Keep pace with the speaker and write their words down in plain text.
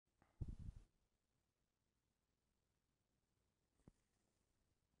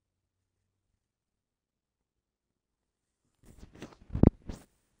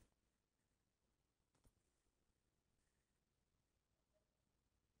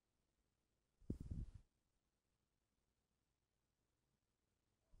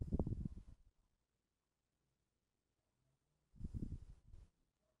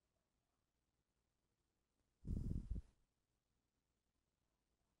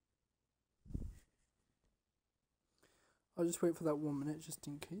I'll just wait for that 1 minute just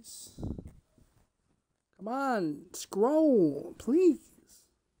in case. Come on, scroll, please.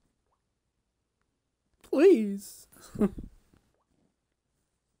 Please.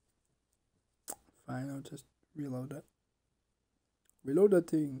 Fine, I'll just reload it. Reload that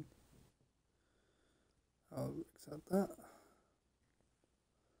thing. I'll accept that.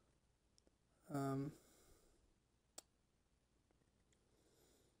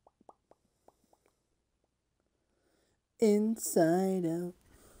 Inside Out.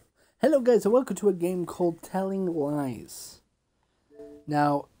 Hello guys and welcome to a game called Telling Lies.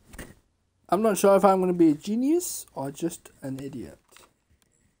 Now, I'm not sure if I'm going to be a genius or just an idiot.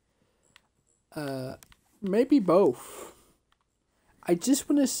 Maybe both. I just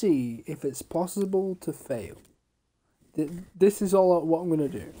want to see if it's possible to fail. This is all what I'm going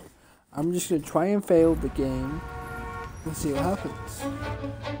to do. I'm just going to try and fail the game and see what happens.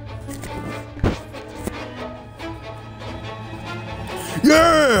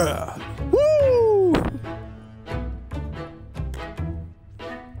 Yeah! Woo!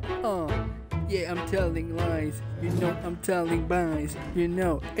 Yeah, I'm telling lies. You know I'm telling lies. You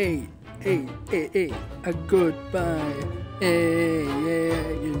know, a goodbye. Hey, yeah,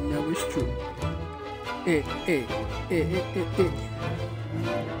 you know it's true.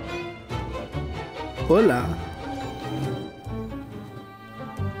 Hola.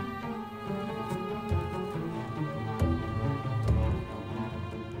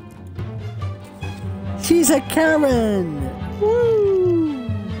 She's a Karen! Woo!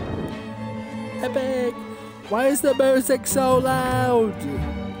 Epic! Why is the music so loud?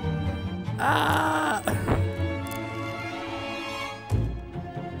 Ah!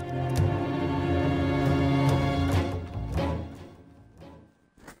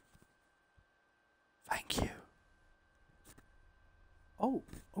 Thank you.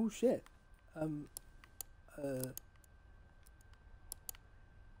 Oh shit.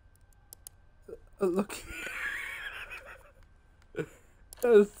 Look.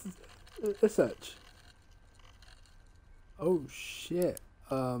 A search. Oh shit.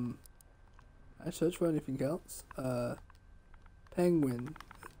 I search for anything else. Penguin.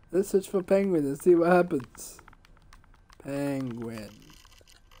 Let's search for penguin and see what happens. Penguin.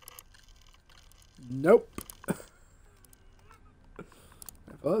 Nope. I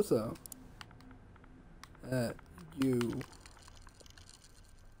thought so. You.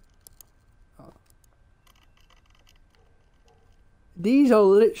 These are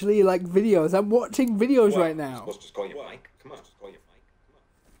literally like videos. I'm watching videos right now. Supposed to just call you Mike? Come on, just call you Mike.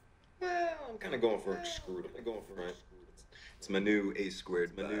 Come on. Well, I'm kind of going for screwed. It's my new A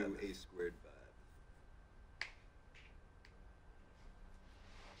squared. Vibe.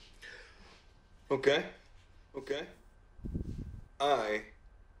 Okay. I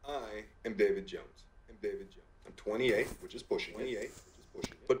am David Jones. I'm 28, which is pushing it.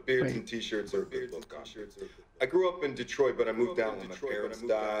 But beards and t-shirts are a good look on. I grew up in Detroit, but I moved down when my parents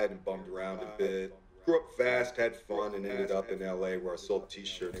died and bummed around a bit. Grew up fast, had fun, and ended up in LA where I sold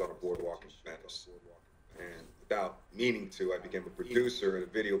t-shirts on a boardwalk in Venice. And without meaning to, I became a producer at a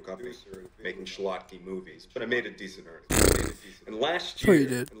video company making schlocky movies. But I made a decent earnings. And last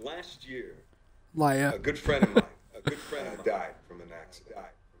year, Liar. a good friend of mine died from an accident.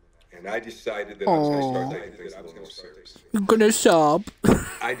 And I decided that I was going to start taking things a little more seriously. You're gonna sob.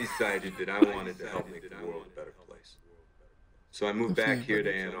 I decided that I wanted to help make the world a better place. So I moved back here to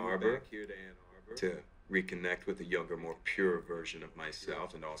Ann Arbor to reconnect with a younger, more pure version of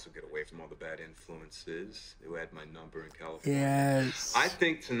myself and also get away from all the bad influences who had my number in California. Yes. I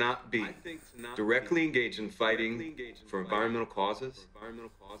think to not be directly engaged in fighting for environmental causes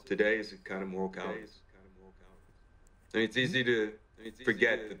today is a kind of moral cowardice. I mean, it's easy to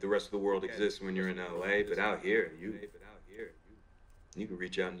forget that the rest of the world exists when you're in LA, but out here, you can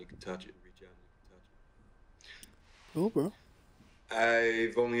reach out and you can touch it. Cool, bro.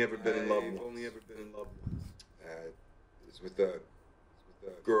 I've only ever been in love once. It was with a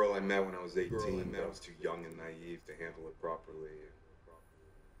girl I met when I was 18, but I was too young and naive to handle it properly.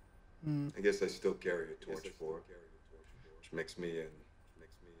 I guess I still carry a torch for it, which makes me an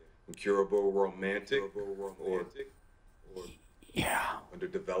incurable romantic or yeah.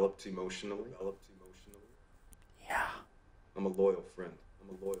 Underdeveloped emotionally. Yeah. I'm a loyal friend.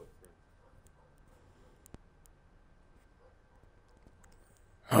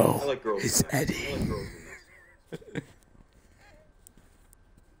 Oh, I like girls. it's Eddie.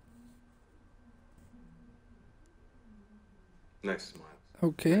 Nice smile.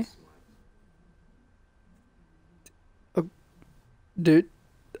 Okay. Dude,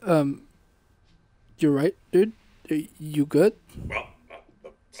 you're right, dude. You good? Well,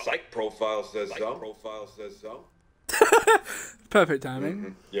 the psych profile says so. Perfect timing.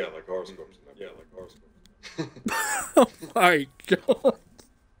 Mm-hmm. Yeah, like horoscopes. Yeah, like horoscopes. Oh my god.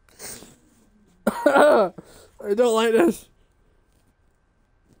 I don't like this.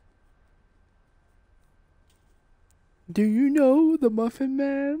 Do you know the Muffin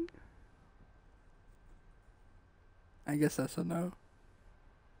Man? I guess that's a no.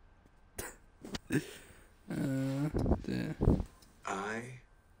 Yeah. I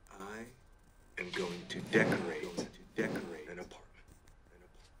am going to decorate an apartment.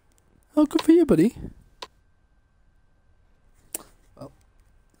 Oh, good for you, buddy. Well,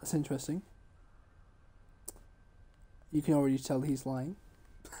 that's interesting. You can already tell he's lying.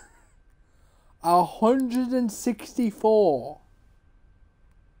 164.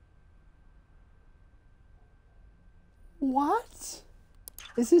 What?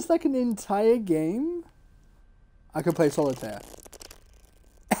 Is this like an entire game? I can play solitaire.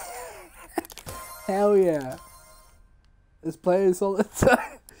 Hell yeah. Let's play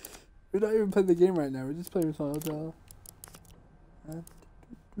solitaire. We're not even playing the game right now. We're just playing solitaire.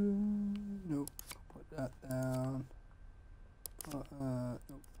 Nope. Put that down. Nope.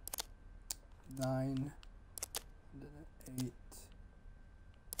 9. And then an 8.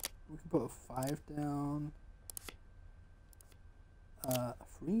 We can put a 5 down.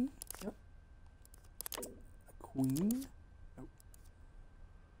 3. Yep. A queen. Nope.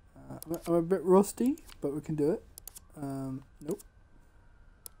 I'm a bit rusty, but we can do it. Nope.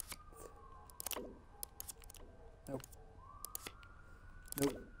 Nope.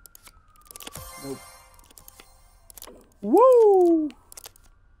 Nope. Nope. Woo!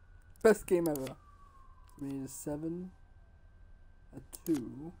 Best game ever. We need a 7, a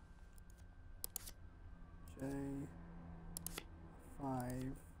 2, J,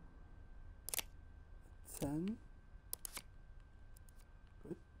 5, 10.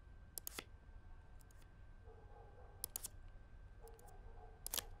 Good.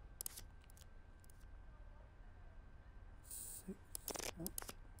 6. Yep.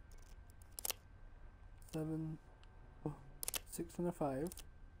 7. Oh, 6 and a 5.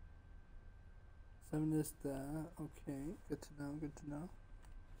 7 is there. Okay, good to know. Good to know.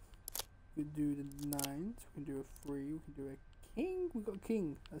 We can do the 9s. We can do a 3. We can do a king. We got a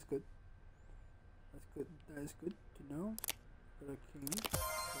king. That's good. That's good. That is good to know. Got a king.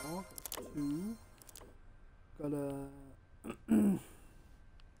 4. Got a 2.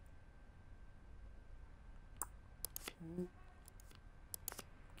 Got a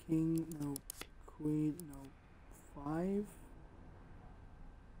king. No. Queen. No. 5.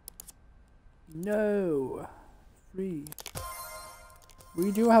 No. 3.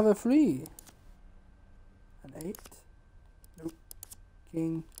 We do have a 3. An 8. Nope.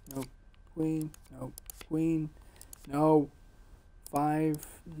 King. Nope. Queen. Nope. Queen. No. 5.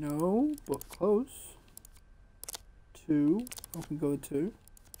 No. But close. 2. I can go 2.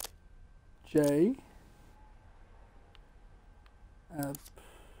 J. 5.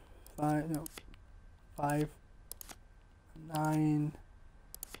 No. 5. 9.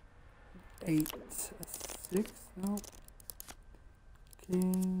 8, 6, no.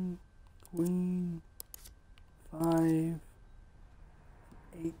 King, queen, 5,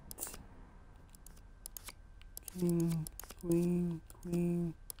 8. King, queen,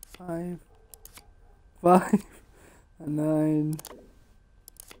 5, 5, 9,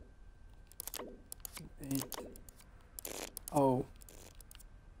 8. Oh.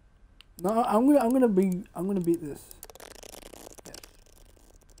 No, I'm gonna beat this.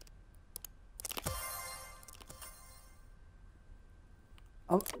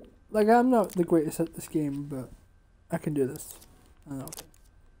 I'm not the greatest at this game, but I can do this. Okay.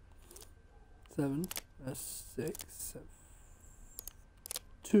 7, 6,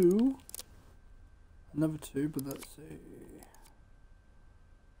 2, another 2, but let's see.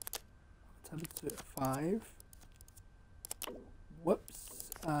 Let's have it to 5. Whoops.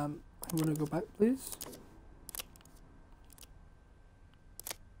 I'm gonna go back, please.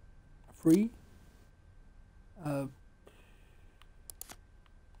 3.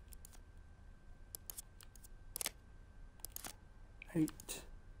 8,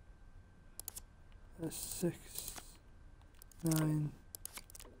 6, 9,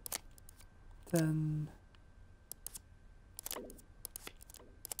 10.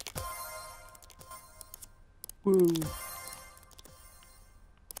 Woo!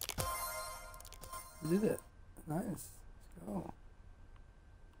 We did it. Nice. Let's go.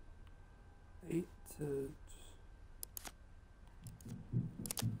 8 to...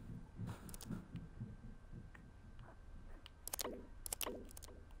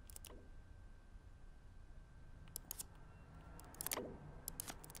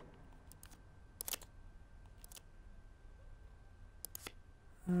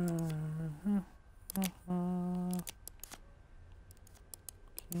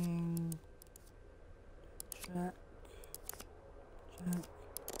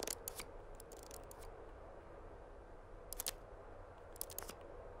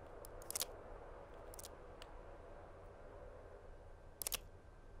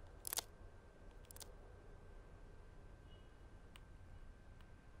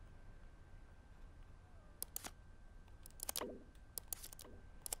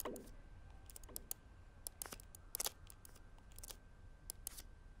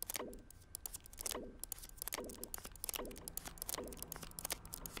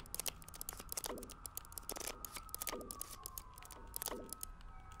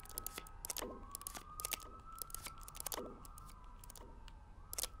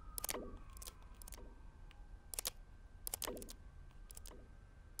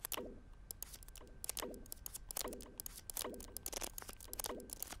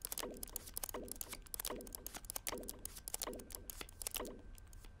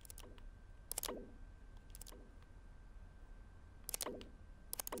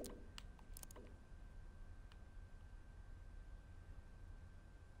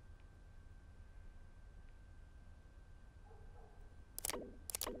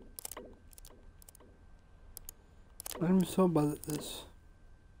 I'm so bad at this.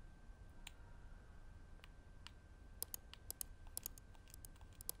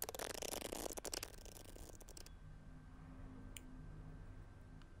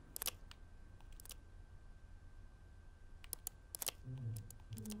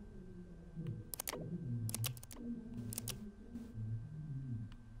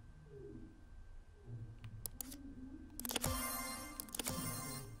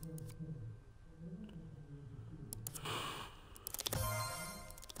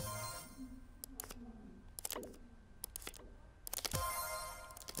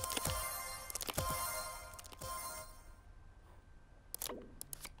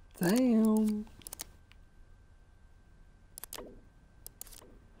 Damn.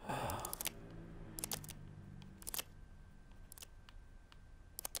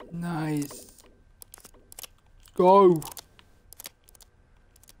 Nice. Go.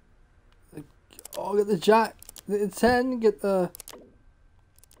 Oh, get the jack. The 10, get the...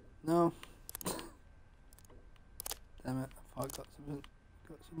 No. Damn it. I thought I got something.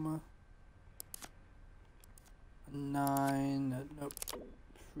 Got somewhere. 9. Nope.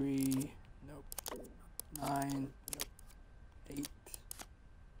 3. Nope. 9. Nope. 8.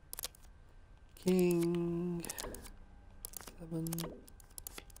 King. 7.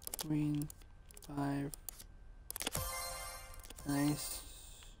 Queen. 5. Nice.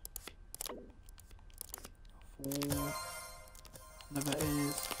 4. Never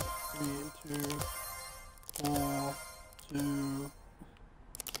is. 3, 2. 4. 2.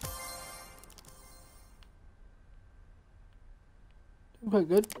 Doing quite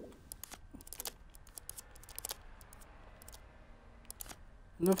good.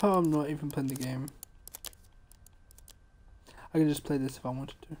 I love how I'm not even playing the game. I can just play this if I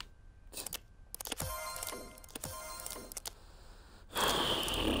wanted to.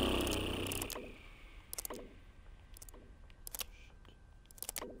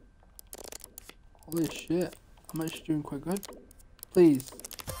 Holy shit, I'm actually doing quite good. Please,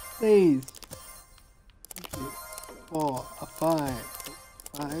 please. 3, 4, a 5,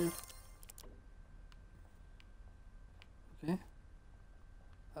 5. Okay.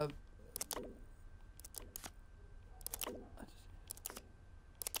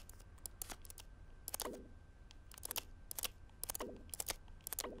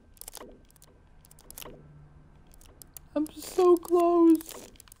 I'm so close.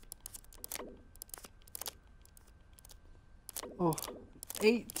 Oh,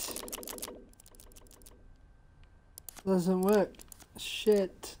 8. Doesn't work.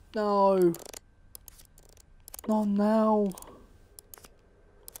 Shit. No. Not now.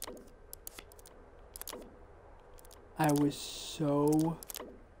 I was so...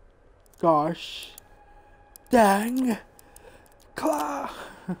 Gosh. Dang. Claw.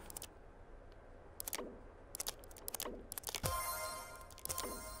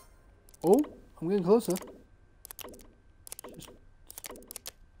 Oh, I'm getting closer.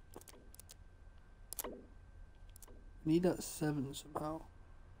 Need that 7 somehow. How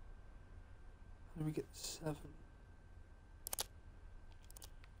do we get 7?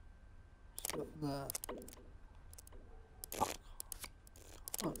 Stop that.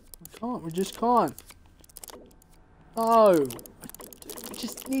 We can't. We just can't. No. We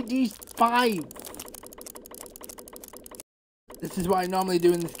just need these 5. This is what I normally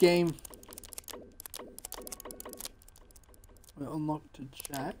do in this game. We unlocked a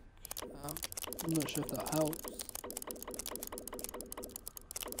jack. I'm not sure if that helps.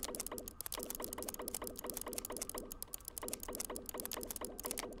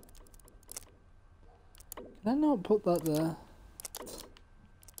 Can I not put that there? I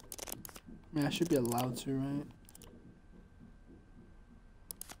mean, I should be allowed to, right?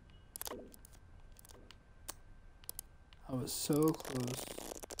 I was so close.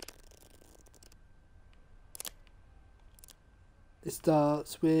 It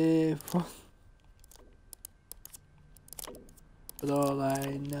starts with one. But all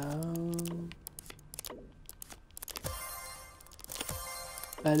I know.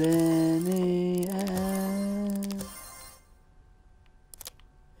 But in the end,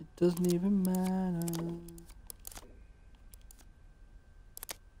 it doesn't even matter.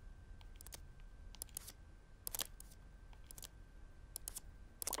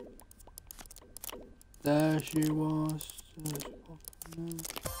 There she was.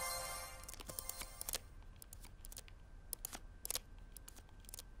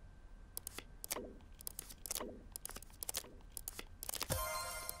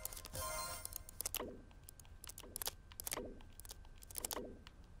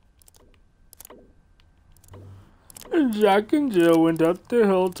 And Jack and Jill went up the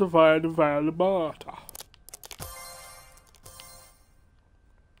hill to find the water.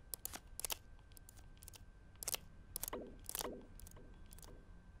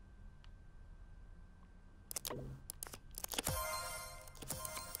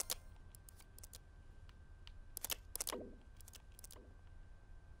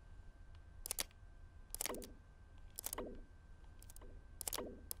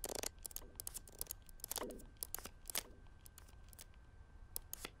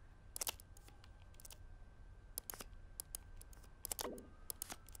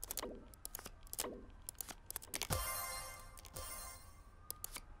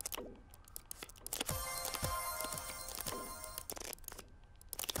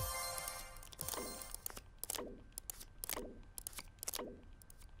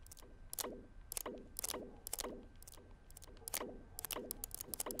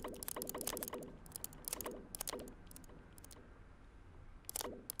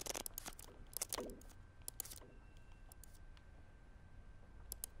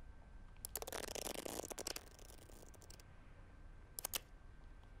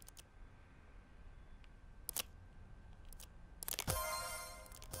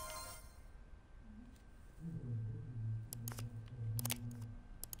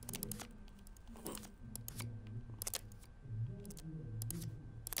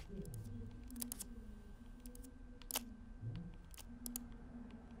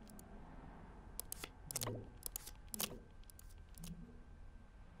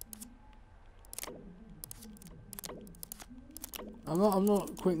 I'm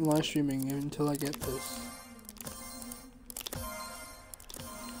not quitting live streaming until I get this.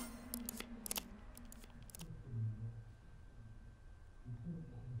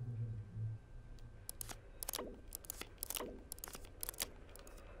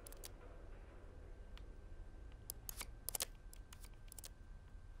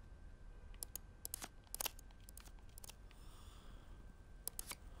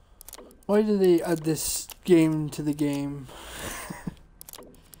 Why did they add this game to the game?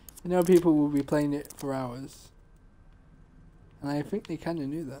 You know people will be playing it for hours. And I think they kinda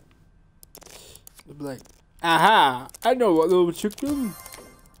knew that. They'll be like, aha! I know what little chicken.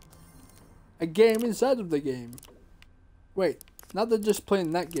 A game inside of the game. Wait, now they're just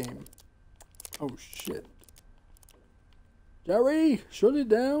playing that game. Oh shit. Jerry, shut it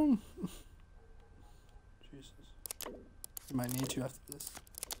down. Jesus. You might need to after this.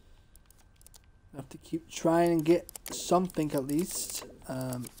 I have to keep trying and get something at least.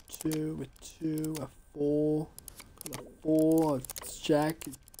 2, a 2, a 4, a 4, a jack,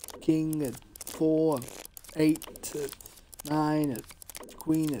 a king, a 4, a 8, a 9, a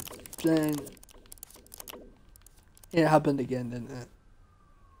queen, a 10. It happened again, didn't it?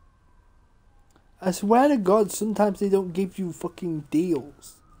 I swear to God, sometimes they don't give you fucking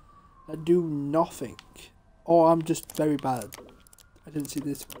deals that do nothing. Or I'm just very bad. I didn't see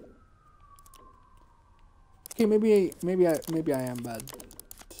this one. Okay, maybe I am bad.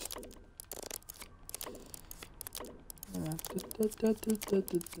 No,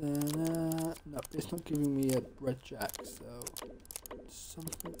 it's not giving me a red jack, so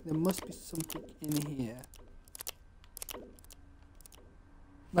something. There must be something in here,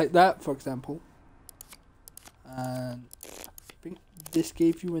 like that, for example. And I think this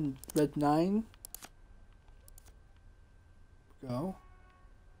gave you a red 9. Go.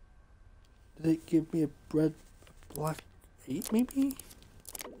 Did it give me a black 8 maybe?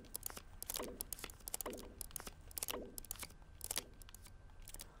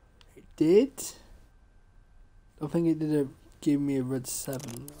 It did? Don't think it did give me a red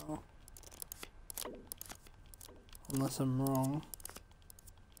 7 though. Unless I'm wrong.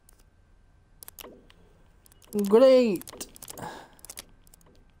 Great!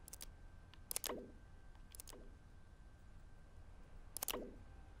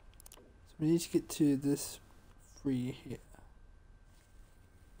 We need to get to this 3 here.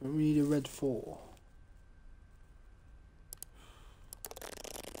 But we need a red 4.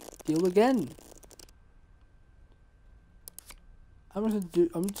 Deal again. I'm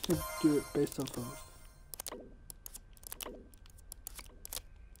just gonna do it based off of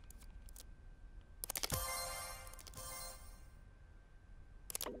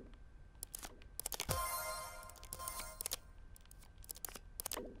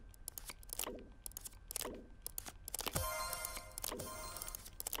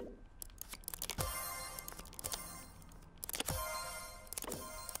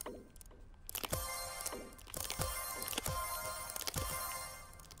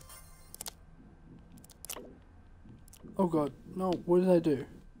oh god, no, what did I do?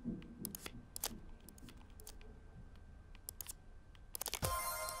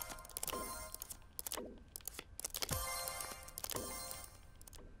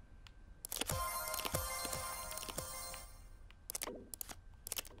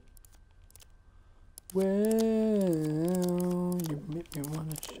 Well, you make me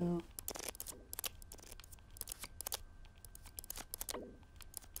wanna shout.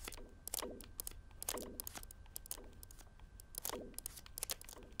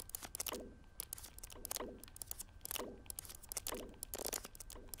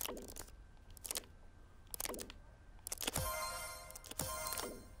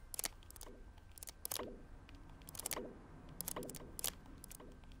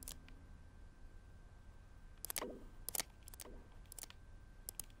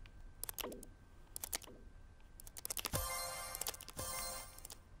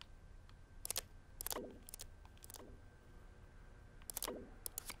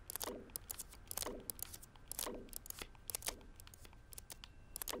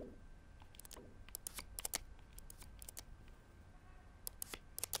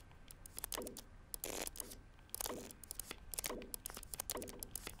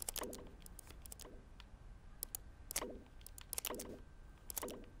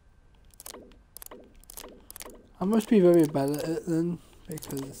 I must be very bad at it then,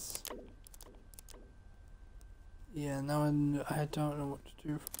 because yeah, now I don't know what to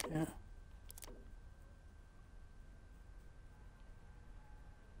do from here.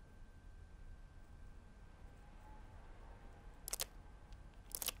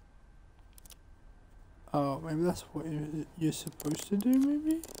 Oh, maybe that's what you're supposed to do,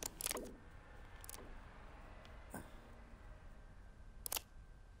 maybe?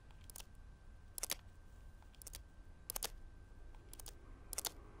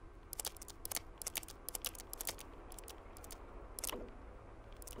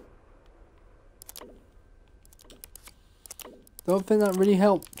 Don't think that really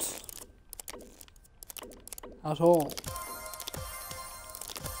helped. At all.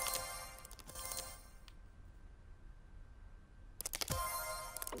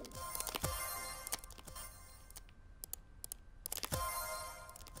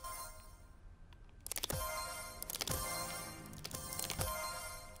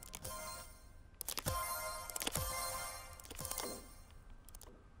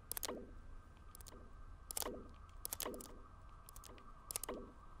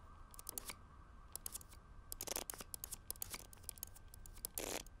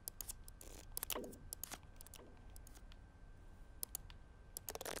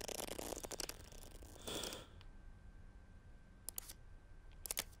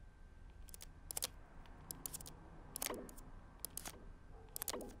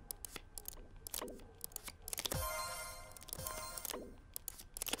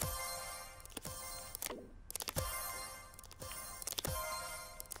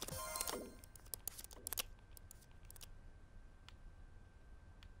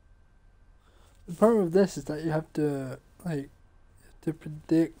 The problem with this is that you have to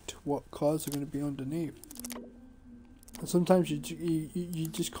predict what cards are going to be underneath, and sometimes you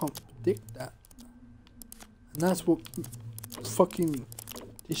just can't predict that, and that's what fucking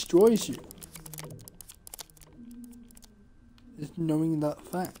destroys you. Is knowing that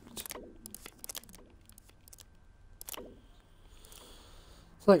fact.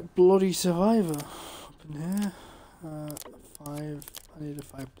 It's like bloody Survivor up in here. 5. I need a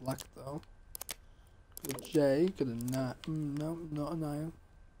 5 black though. Got a J, got a 9. No, not a 9.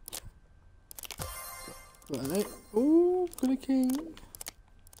 Got an 8. Ooh, got a king.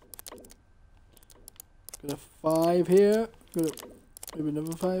 Got a 5 here. Got a, maybe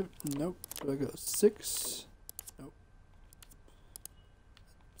another 5. Nope. But I got a 6. Nope.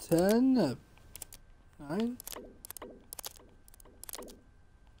 10. 9.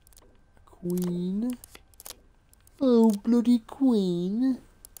 Queen. Oh, bloody queen.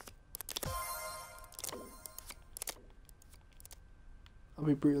 I'll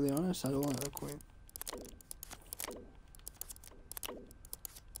be brutally honest, I don't want a queen.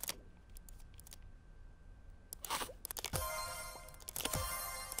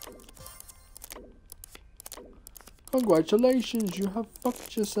 Congratulations, you have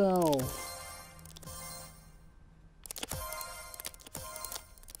fucked yourself.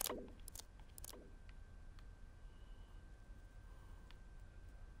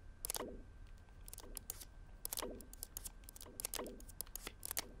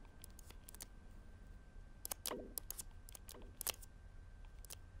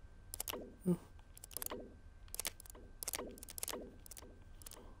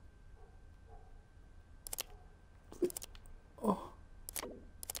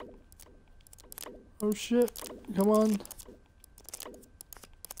 Oh shit, come on.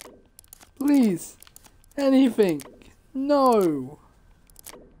 Please, anything. No.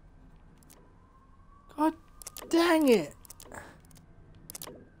 God dang it.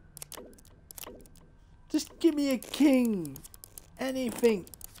 Just give me a king. Anything.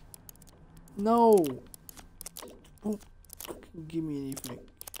 No. Don't fucking give me anything.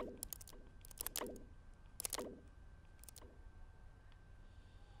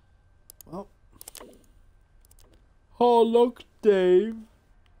 Well. Oh, look, Dave.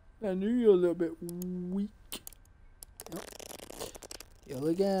 I knew you were a little bit weak. Yep. Heal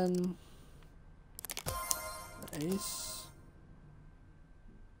again. Ace.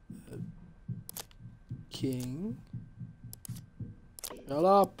 King. Shut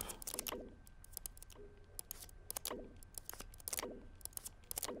up.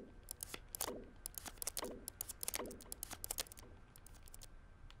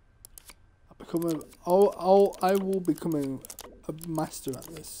 I will become a master at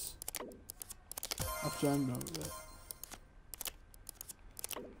this after I'm done with it.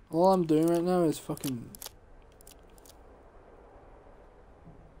 All I'm doing right now is fucking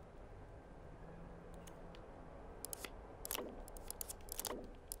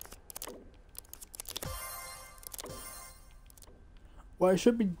what I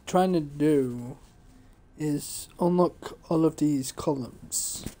should be trying to do is unlock all of these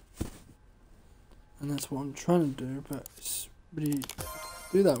columns. And that's what I'm trying to do, but it's really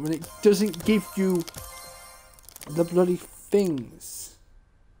do that when it doesn't give you the bloody things.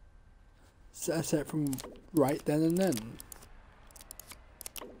 a set from right then and then.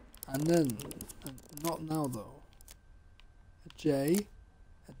 And then, not now though. A J,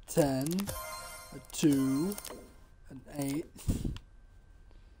 a 10, a 2, an 8.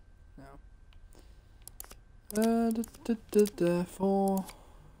 Now. 4,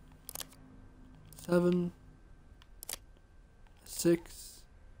 7, 6,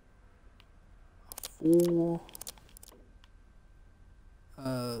 4,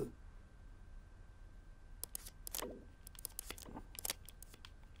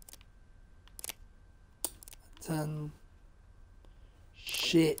 10.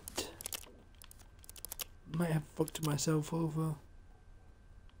 Shit. Might have fucked myself over.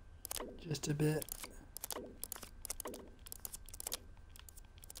 Just a bit.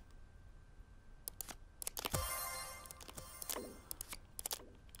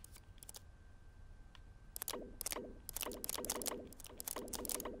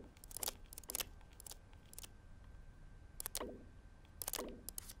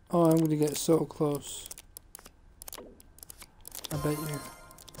 Oh, I'm gonna get so close. I bet you.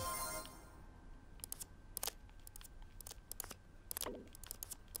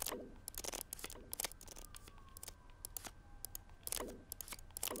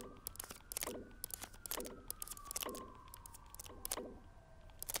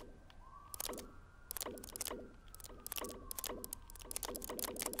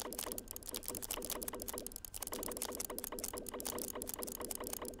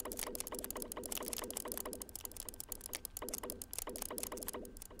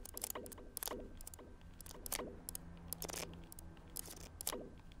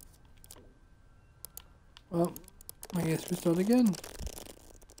 Well, I guess we start again.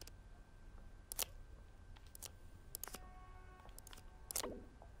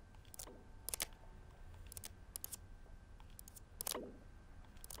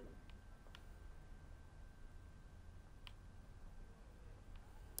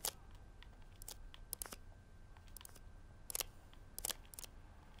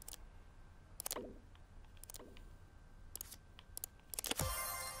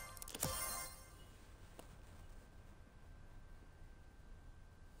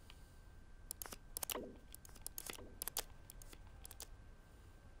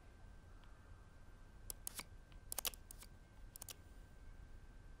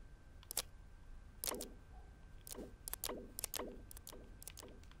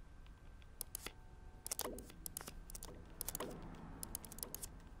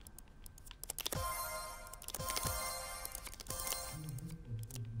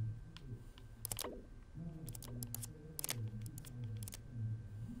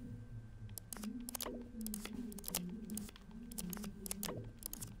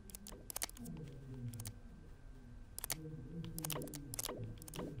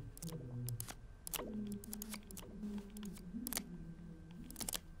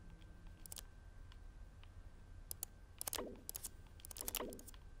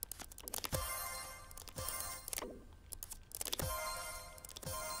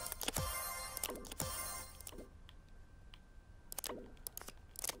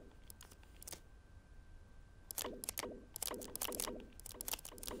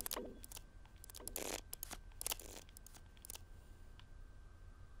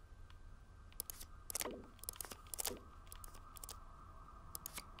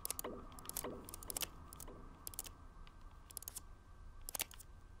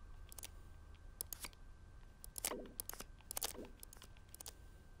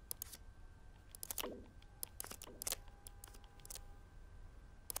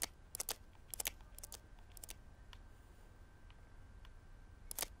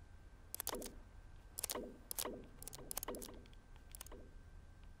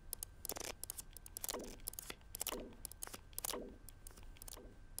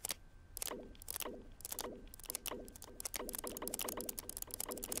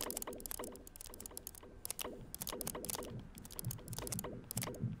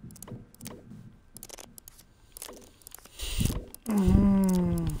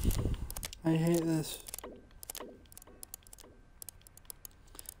 I hate this.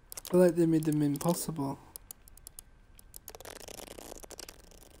 I feel like they made them impossible.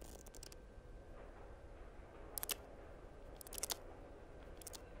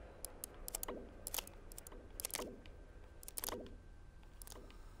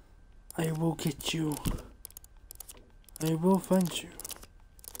 I will get you. I will find you.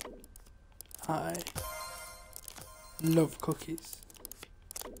 I love cookies.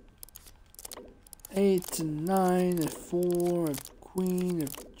 8 and 9, a 4, a queen, a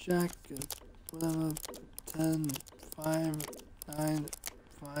jack, a whatever, 10, 5, 9,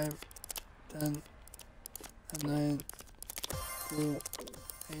 5, 10, and 9, 4,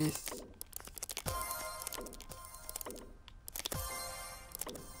 ace.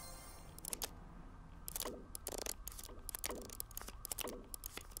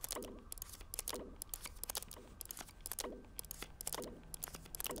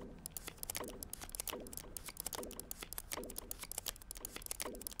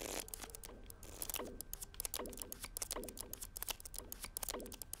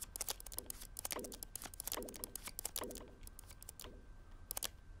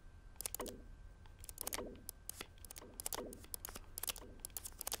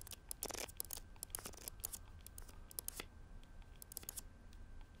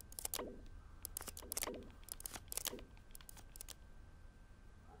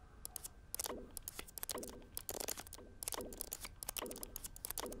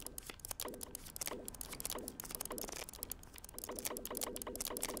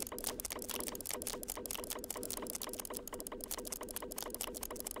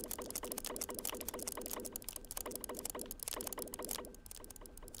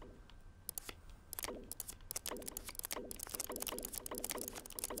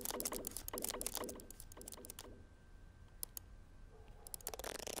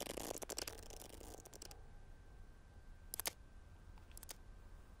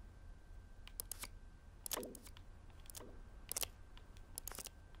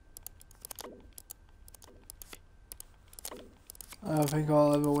 I don't think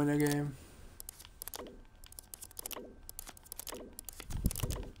I'll ever win a game.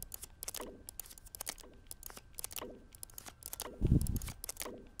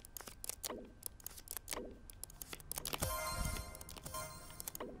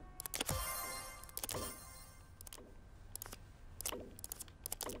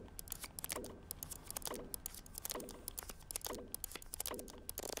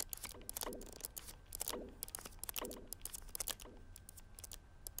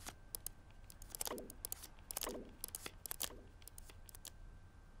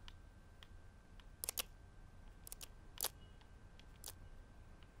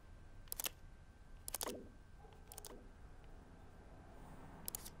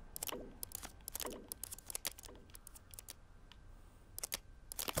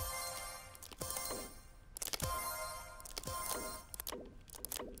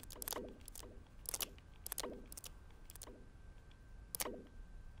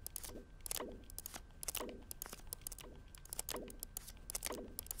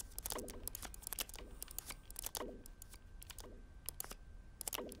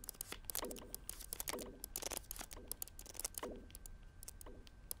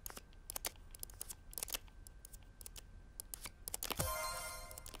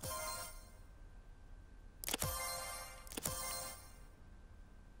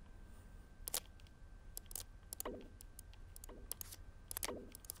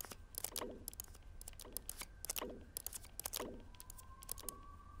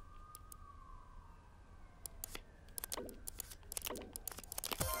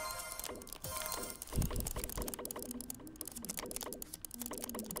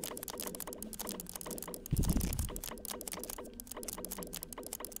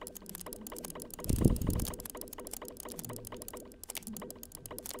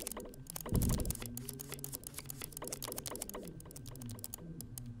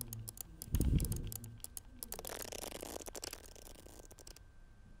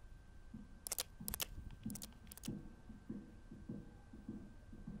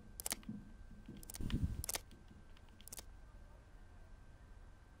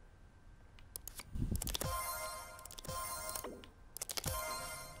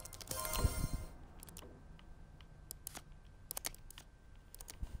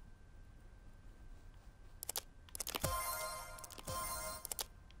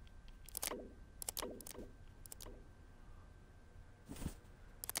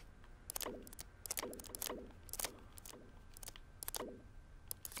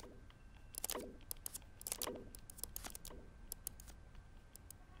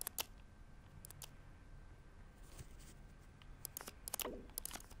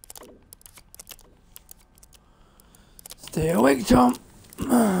 Stay awake, Tom.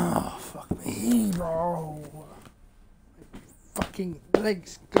 Oh, fuck me, bro. My fucking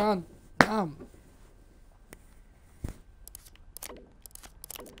legs gone numb.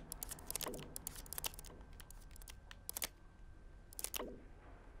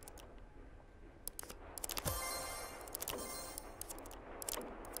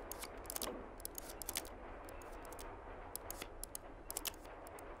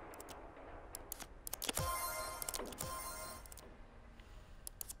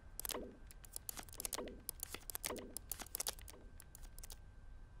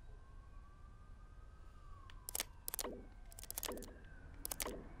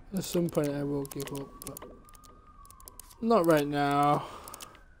 At some point I will give up, but not right now.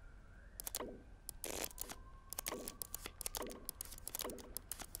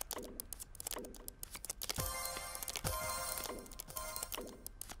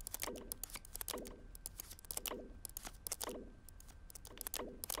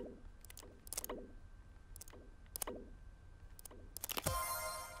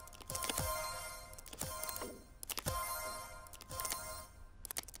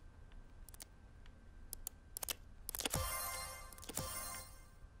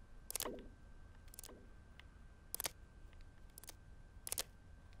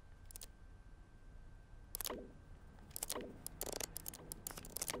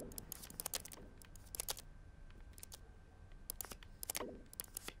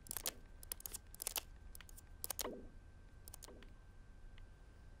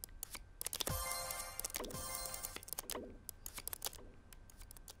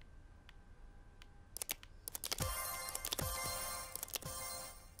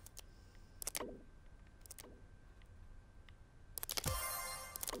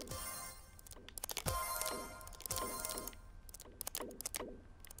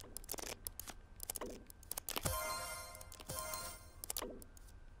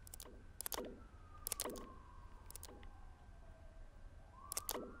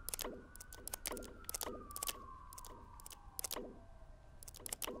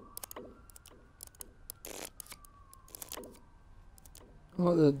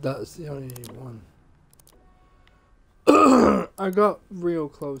 Oh, that's the only one. I got real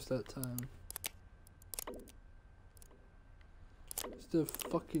close that time. It's the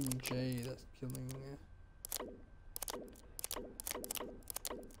fucking J that's killing me.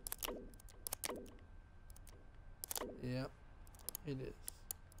 Yeah, it is.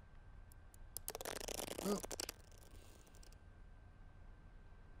 Oh.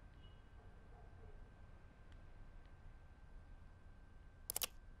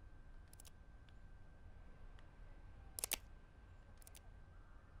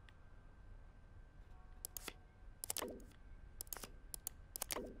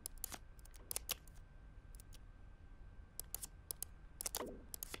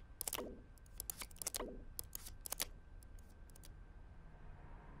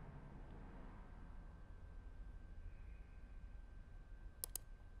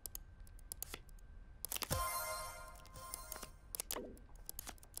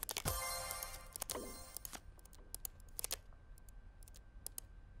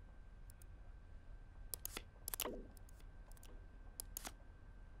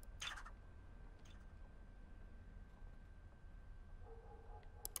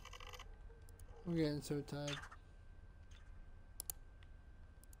 I'm getting so tired.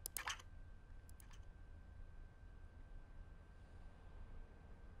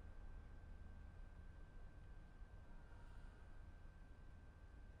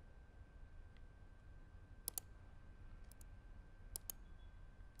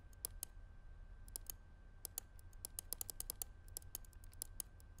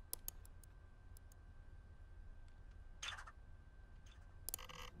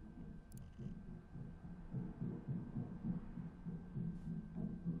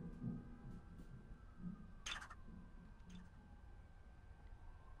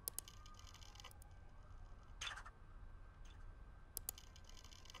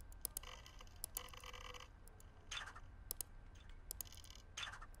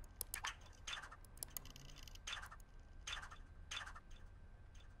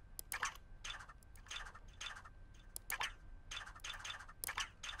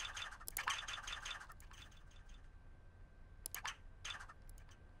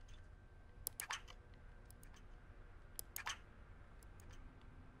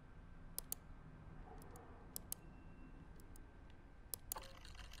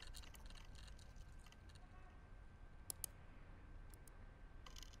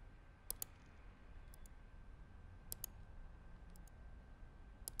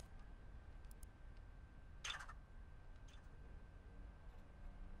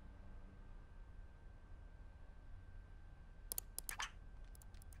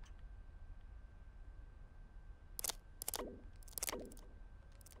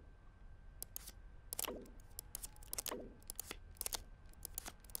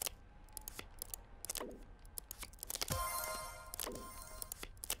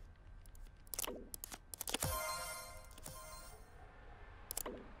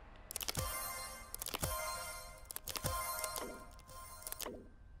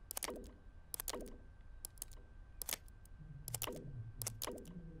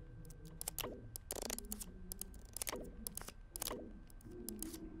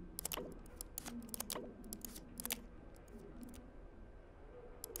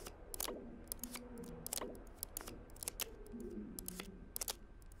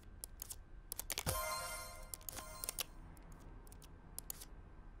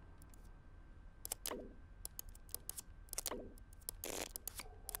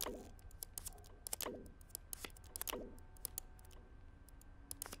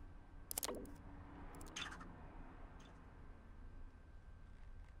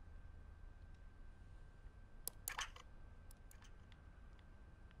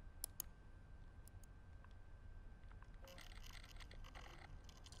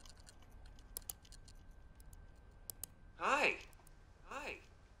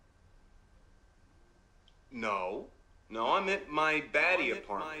 I'm at my baddie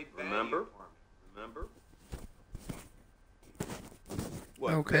apartment. Remember?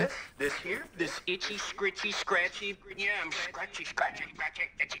 What? Okay. This here? This itchy, scritchy, scratchy. Yeah, I'm scratchy,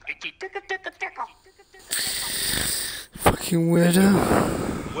 itchy, tickle, tickle, tickle. Fucking weirdo.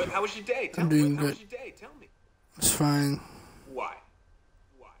 What? How was your day? I'm doing How good. was your day? Tell me. It's fine. Why?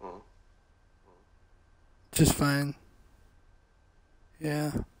 Just fine.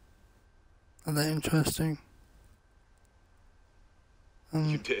 Yeah. Are they interesting?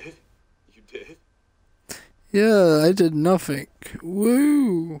 You did? Yeah, I did nothing.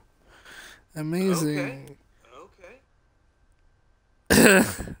 Woo! Amazing. Okay.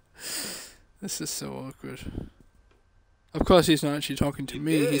 This is so awkward. Of course, he's not actually talking to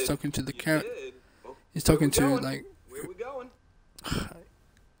me. He's talking to the cat. Well, He's talking to, going? like... Where are we going?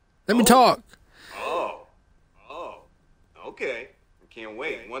 Let me talk! Oh. Okay. I can't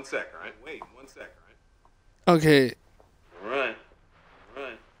wait. 1 sec, all right? Okay. All right.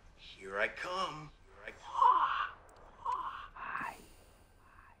 Here I come. Hi.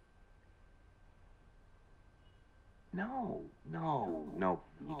 No.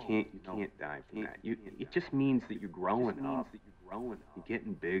 You can't die from that. It just means that you're growing up. You're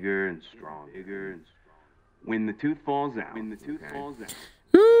getting bigger and stronger. When the tooth falls out.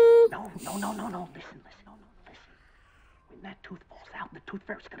 Woo! No. Listen. When that tooth falls out, the tooth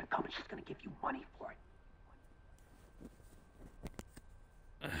fairy's gonna come and she's gonna give you money for it.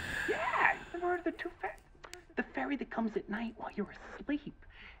 Yeah, you never heard of the tooth fairy? The fairy that comes at night while you're asleep.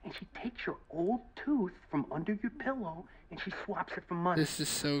 And she takes your old tooth from under your pillow and she swaps it for money. This is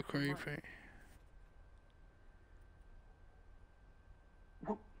so creepy.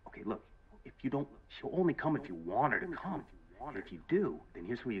 Well, okay, look. If you don't, she'll only come if you want her to come. If you do, then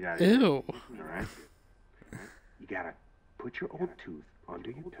here's what you gotta do. Ew. All right? You gotta put your old tooth under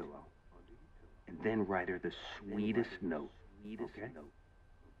your pillow and then write her the sweetest note. Okay?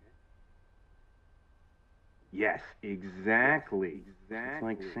 Yes, exactly. It's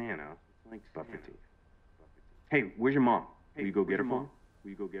like Santa, but for teeth. Hey, where's your mom? Will you go get her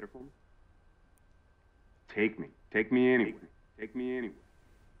for me? Take me anywhere.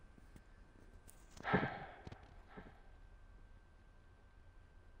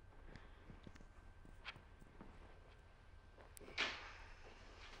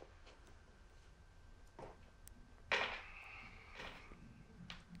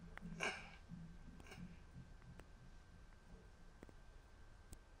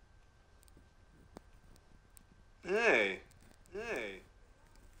 Hey.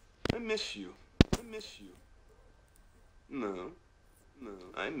 I miss you. No.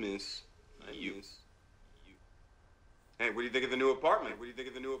 I miss you. Hey, what do you think of the new apartment?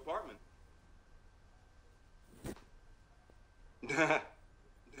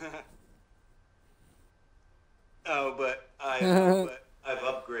 Oh, but I've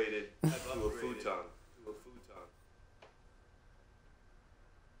upgraded to a futon.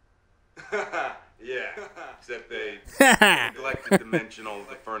 Yeah, except they neglected to mention all of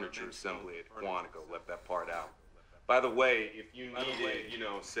the furniture assembly at Quantico. Left that part out. By the way, if you needed,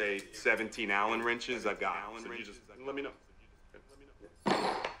 say 17 Allen wrenches, I've got them. So you just let me know.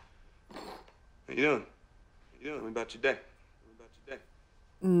 How you doing? Tell me about your day.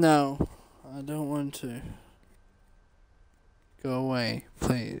 No, I don't want to. Go away,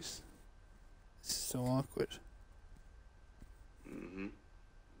 please. This is so awkward. Mm-hmm.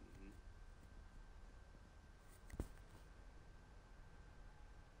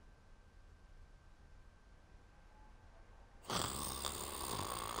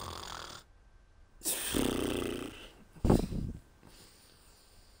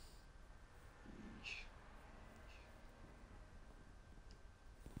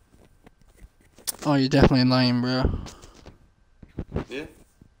 Oh, you're definitely lying, bro. Yeah.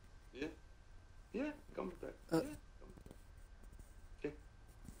 Come with that. Okay.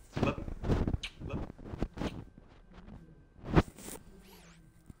 Love you.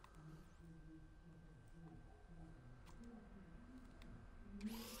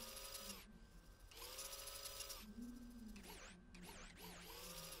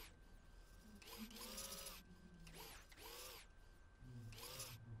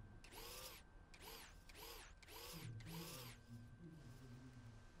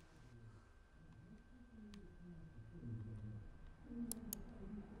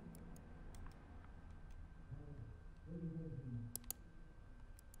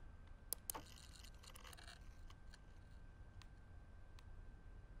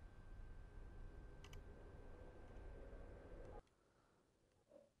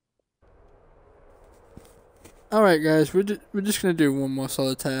 Alright, guys, we're just gonna do one more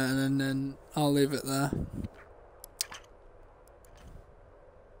solitaire and then I'll leave it there.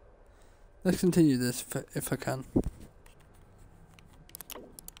 Let's continue this if I can.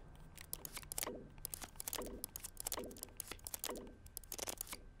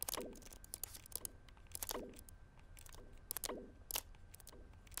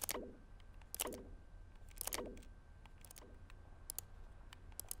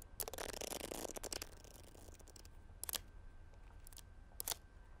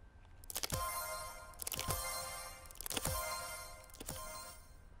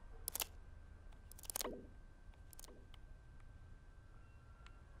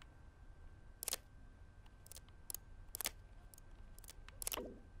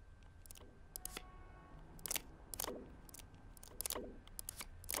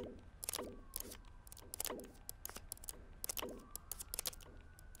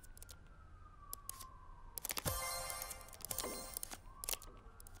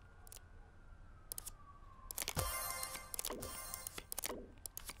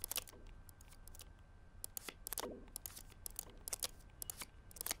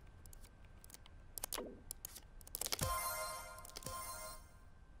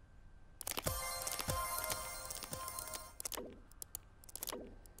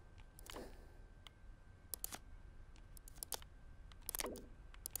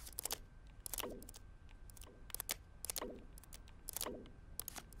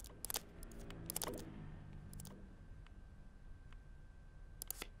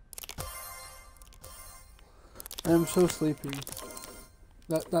 I'm so sleepy.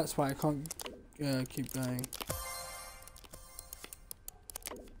 That's why I can't keep going.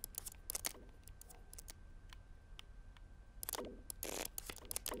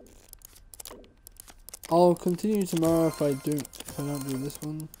 I'll continue tomorrow if I don't do this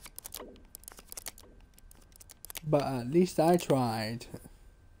one. But at least I tried,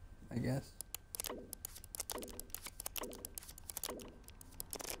 I guess.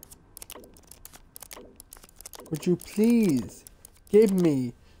 Would you please give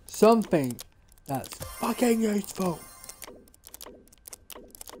me something that's fucking useful?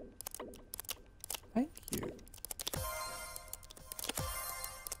 Thank you.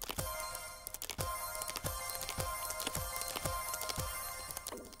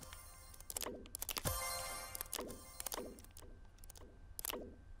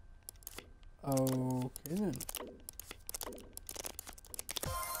 Okay then.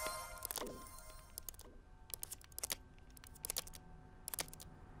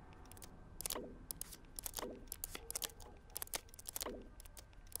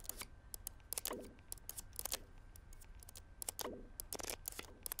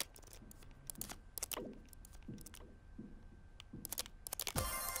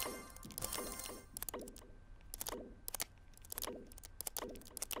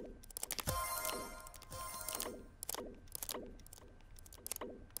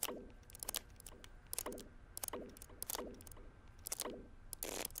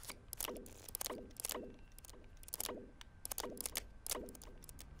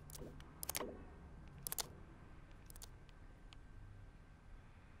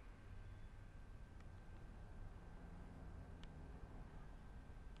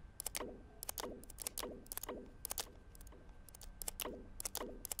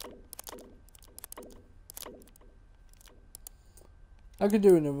 I could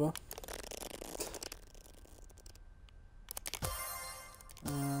do another.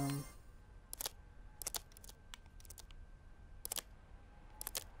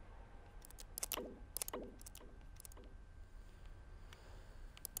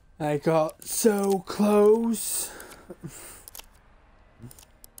 I got so close.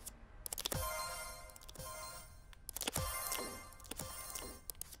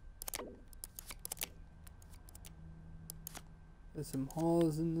 There's some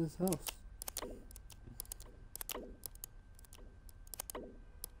holes in this house.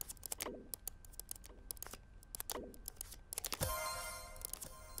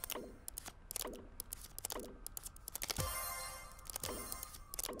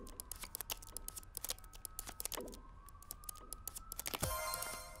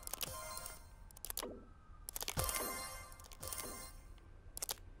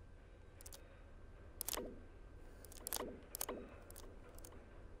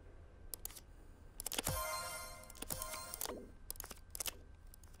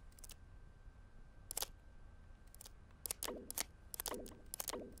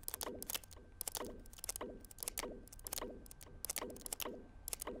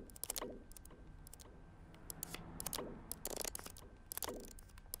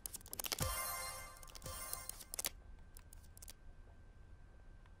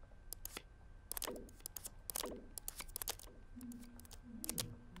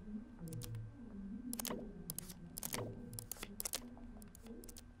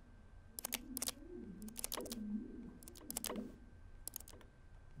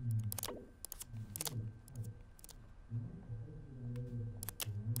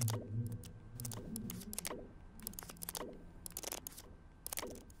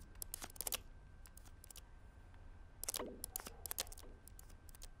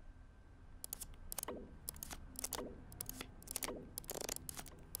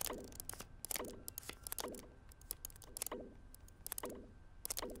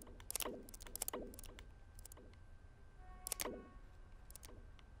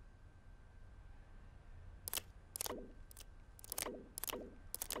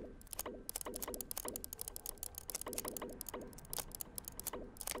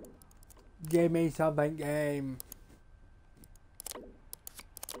 Give me something, game.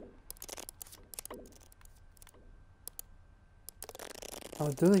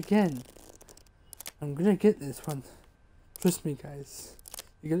 I'll do it again. I'm gonna get this one. Trust me, guys.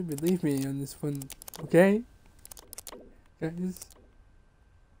 You're gonna believe me on this one, okay? Guys.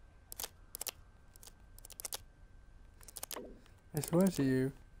 I swear to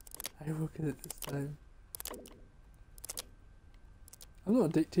you, I will get it this time. I'm not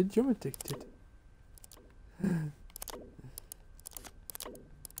addicted, you're addicted.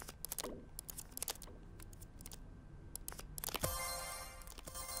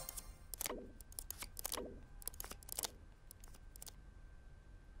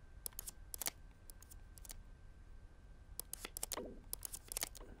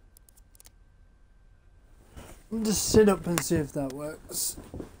 Just sit up and see if that works.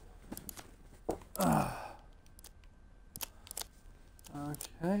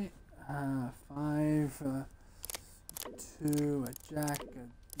 Okay. 5, 2, a jack,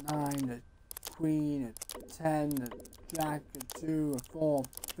 a 9, a queen, a 10, a jack, a 2, a 4,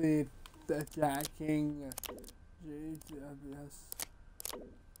 5, a jack, king, yes.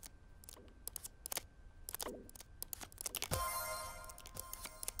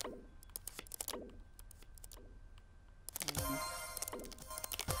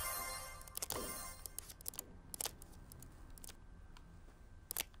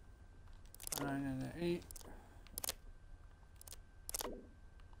 Nine and an 8.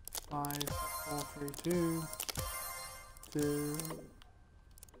 5, 4, 3, 2, 2.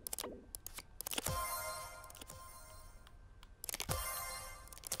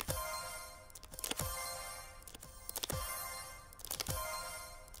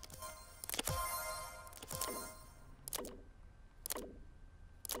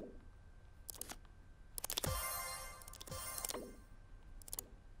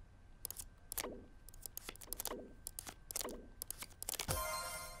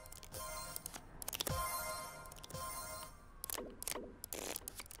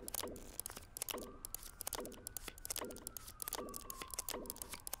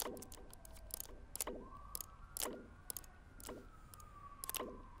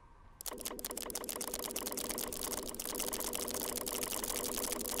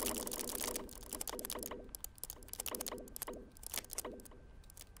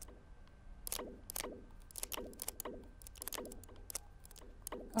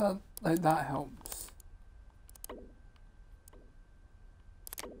 Like that helps.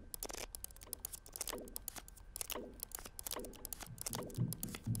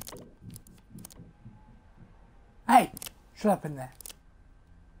 Hey, shut up in there.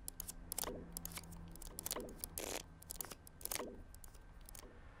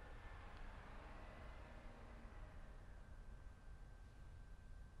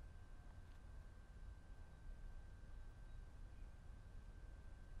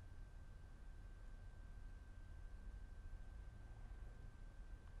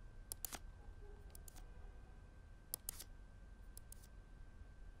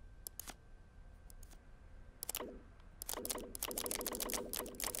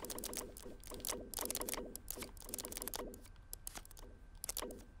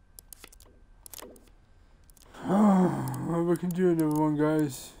 We can do another one,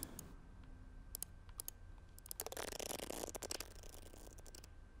 guys.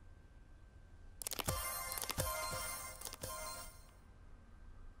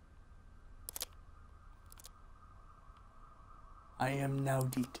 I am now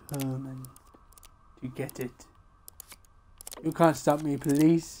determined to get it. You can't stop me,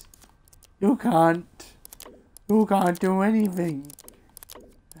 police. You can't. You can't do anything.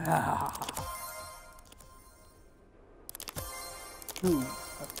 Ah. 2,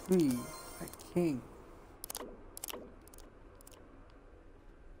 a 3, a king.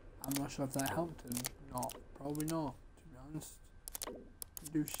 I'm not sure if that helped him. No, probably not, to be honest.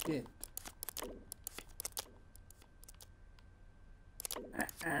 Do shit.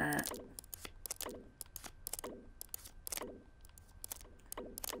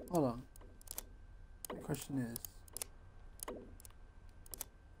 Hold on. The question is...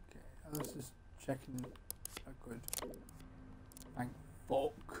 Okay, I was just checking if I could... Thank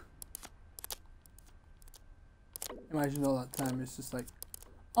fuck. Imagine all that time it's just like,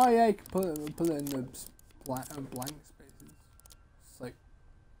 oh yeah, you can put it in the blank spaces. It's like,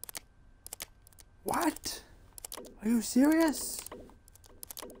 what? Are you serious?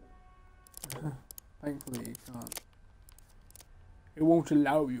 Thankfully you can't. It won't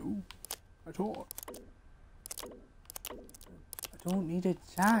allow you at all. I don't need a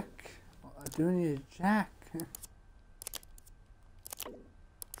jack. I do need a jack.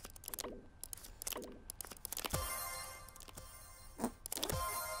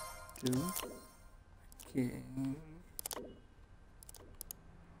 2, king.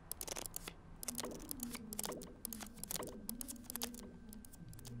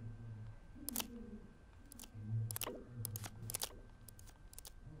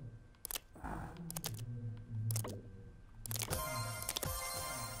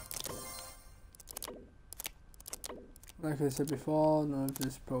 Like I said before, none of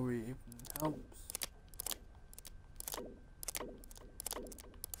this probably even helps.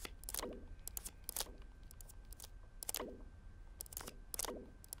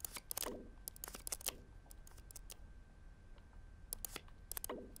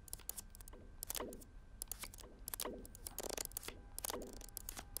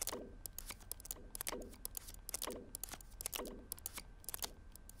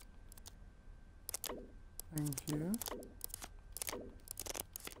 Thank you.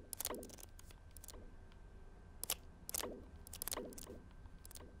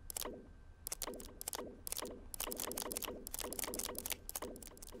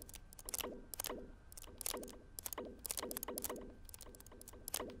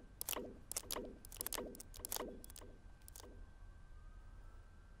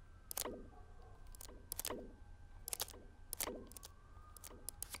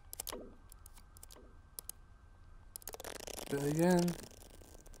 Do it again.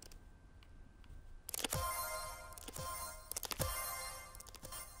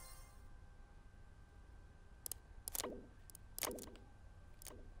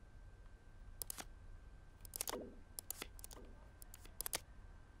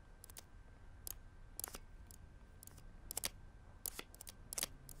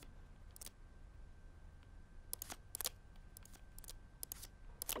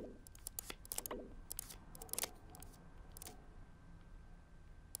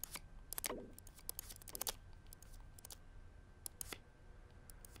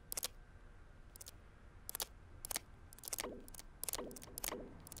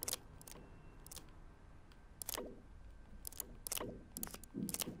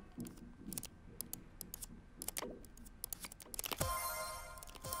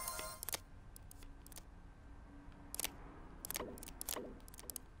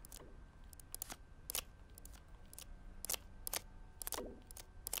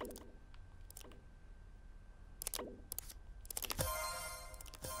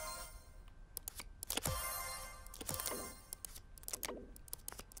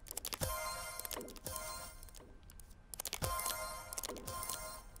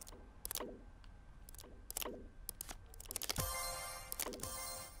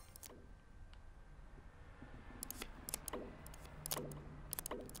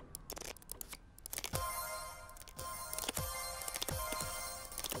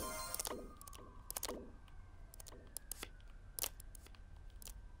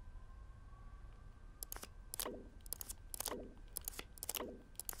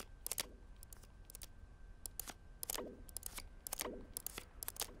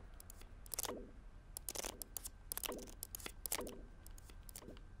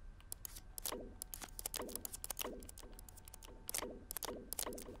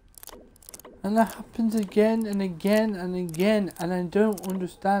 And that happens again and again and again, and I don't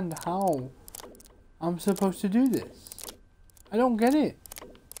understand how I'm supposed to do this. I don't get it.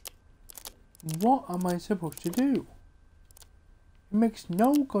 What am I supposed to do? It makes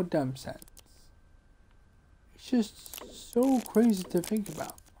no goddamn sense. It's just so crazy to think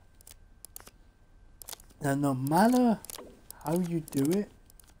about. And no matter how you do it,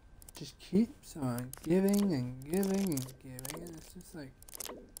 it just keeps on giving and giving and giving, and it's just like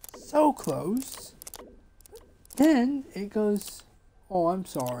so close. Then it goes, oh, I'm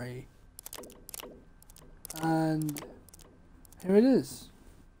sorry. And here it is.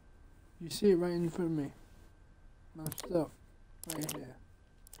 You see it right in front of me. Matched up. Right here.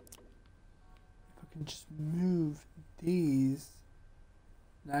 If I can just move these,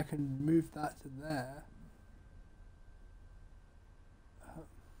 then I can move that to there.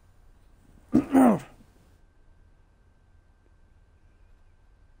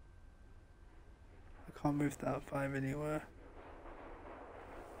 I can't move that 5 anywhere.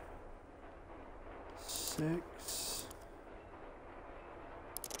 6.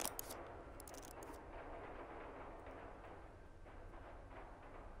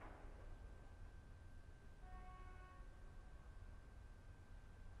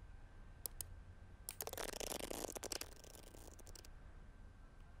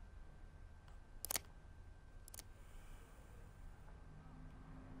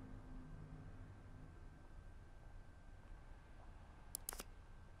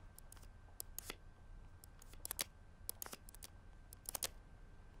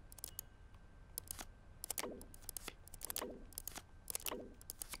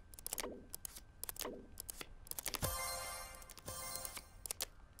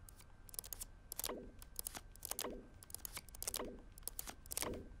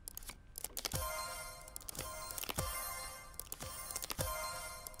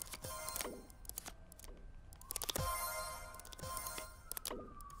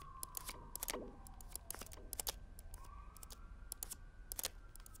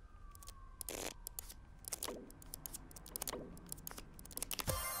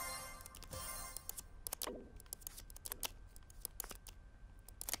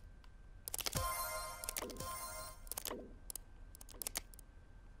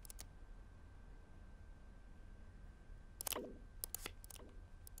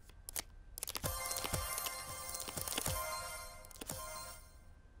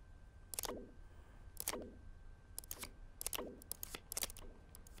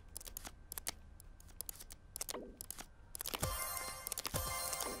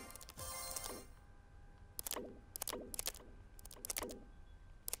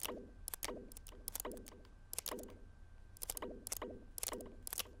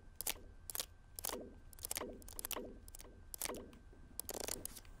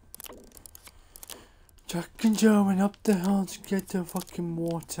 Jack and Joe went up the hill to get the fucking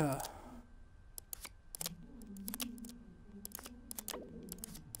water.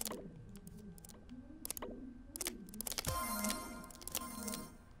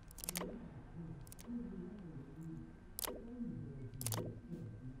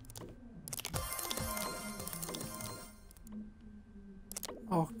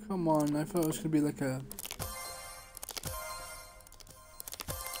 Oh, come on. I thought it was going to be like a...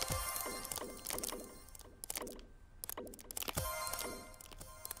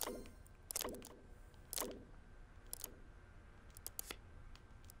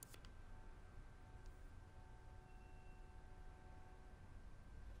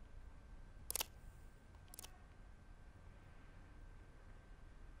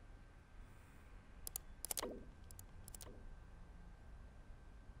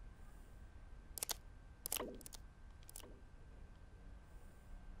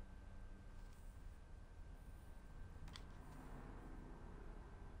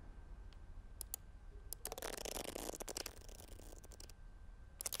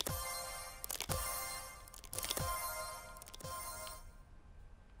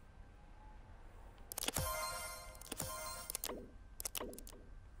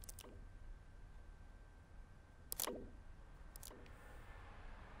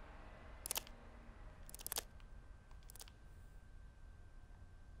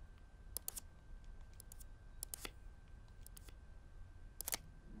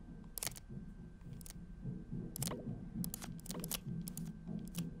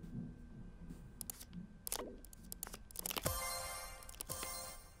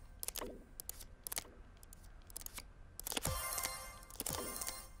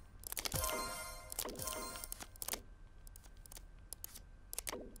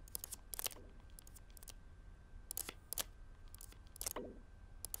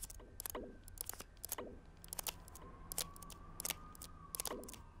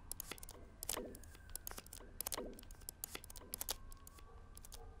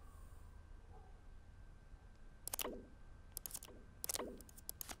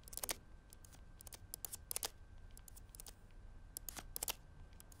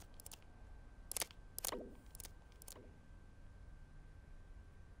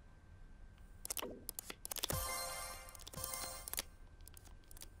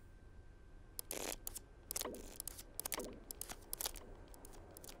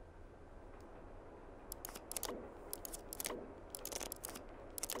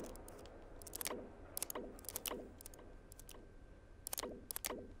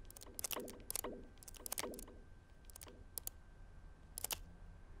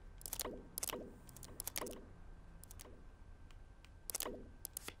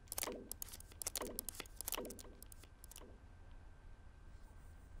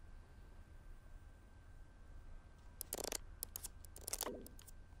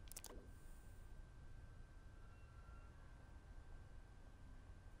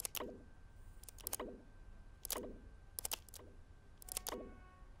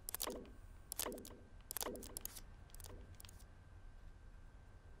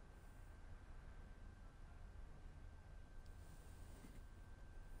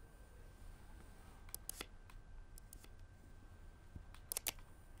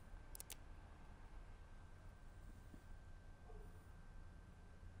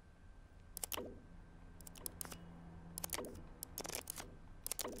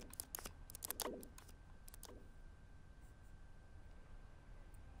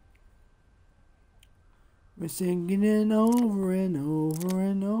 We're singing it over and over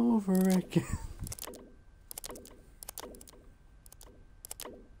and over again.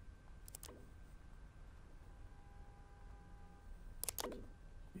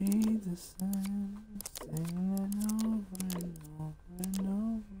 Be the same, singing it over and over and over and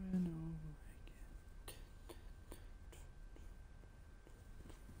over again.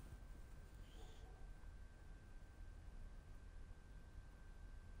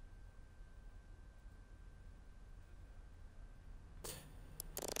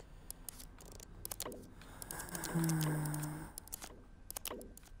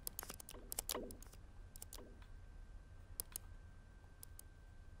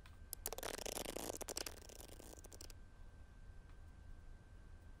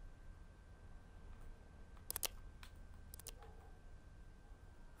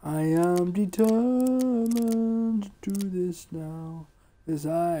 I am determined to do this now, as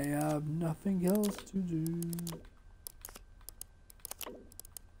I have nothing else to do.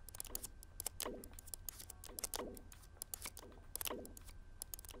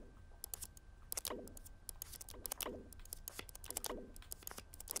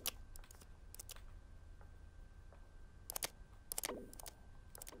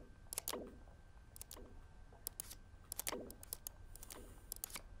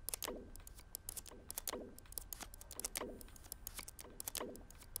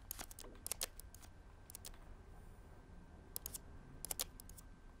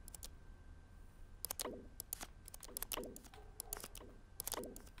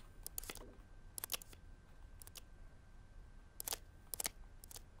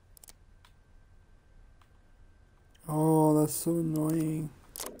 that's so annoying.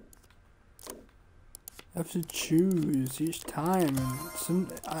 I have to choose each time,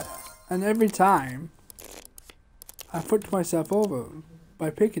 and every time I fucked myself over by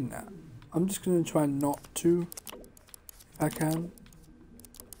picking that. I'm just gonna try not to, if I can,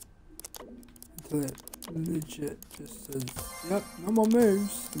 until it legit just says, "Yep, no more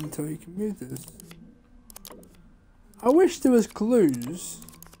moves until you can move this." I wish there was clues,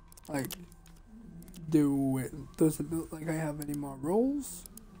 like, does it look like I have any more rolls?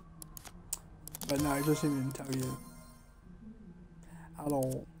 But no, it doesn't even tell you at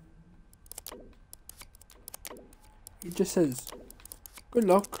all. It just says, "Good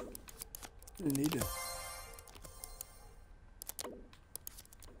luck." Didn't need it.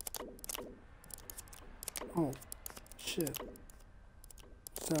 Oh, shit.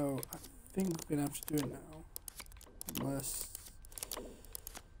 So, I think we're gonna have to do it now. Unless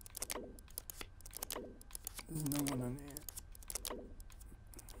there's no one on here.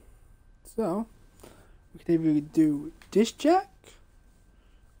 So, we could either do this jack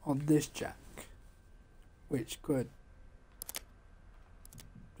or this jack. Which could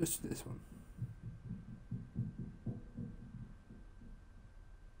just this one.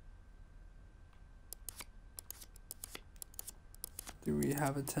 Do we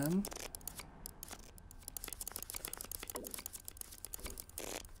have a 10?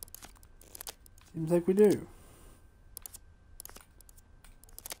 Seems like we do.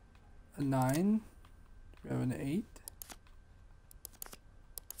 A 9. We have an 8.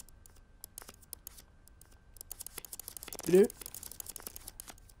 We do.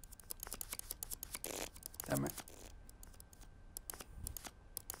 Damn it.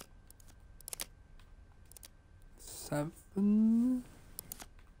 Seven.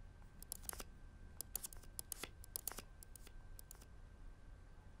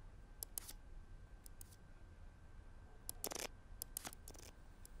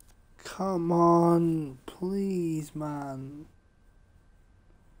 Come on, please, man.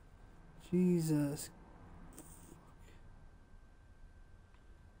 Jesus.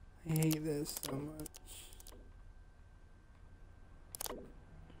 I hate this so much.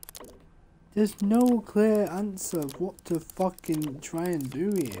 There's no clear answer of what to fucking try and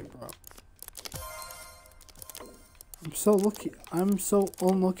do here, bro. I'm so lucky. I'm so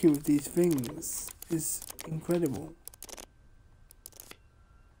unlucky with these things. It's incredible.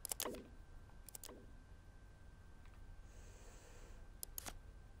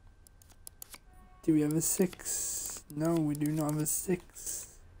 Do we have a 6? No, we do not have a 6.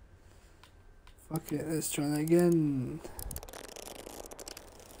 Fuck it, let's try that again.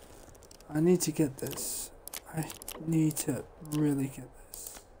 I need to get this. I need to really get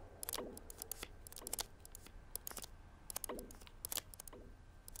this.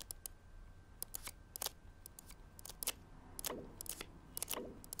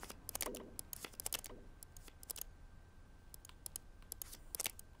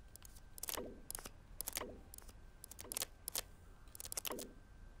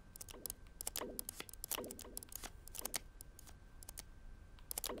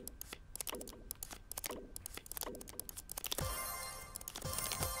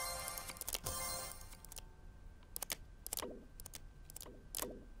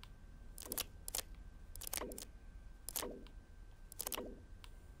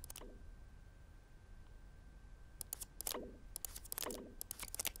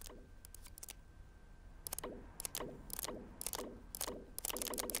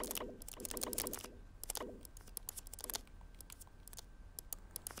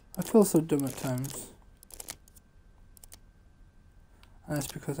 I feel so dumb at times. And that's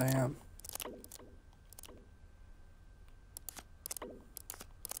because I am.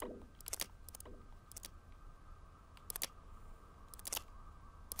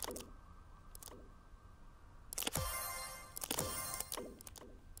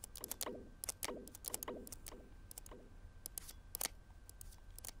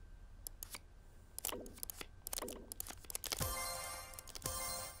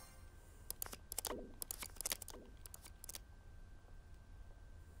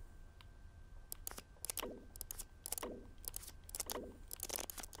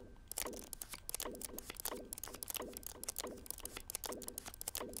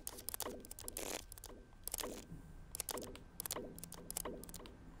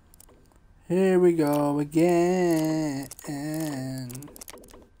 Here we go again.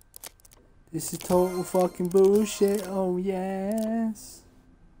 This is total fucking bullshit. Oh yes.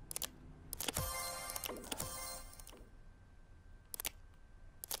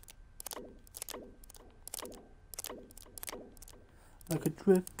 Like a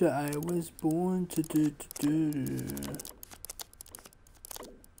drifter, I was born to do.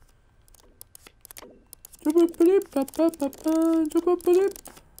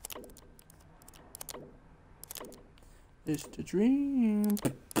 It's the dream.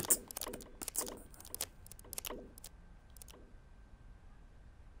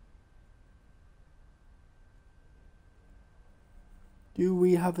 Do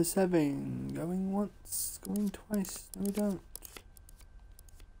we have a 7? Going once, going twice. No, we don't.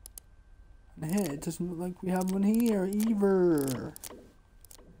 And here, it doesn't look like we have one here either.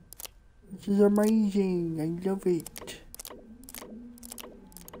 This is amazing. I love it.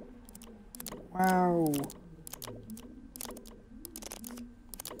 Wow.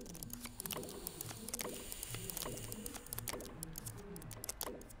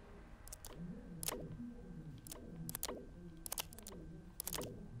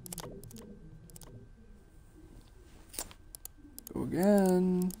 Go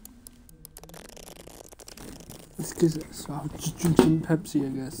again. It's because so I'll just drink some Pepsi, I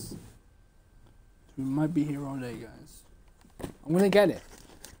guess. We might be here all day, guys. I'm gonna get it.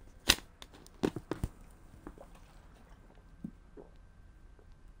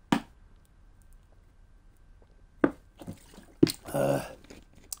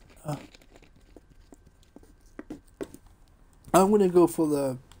 I'm gonna go for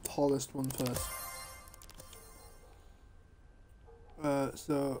the tallest one first.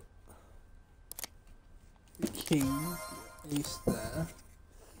 So the king, ace there.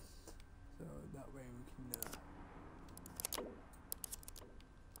 So that way we can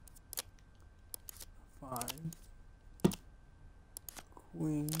 5,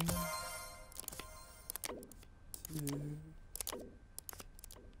 queen, 2,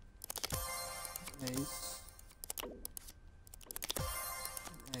 ace,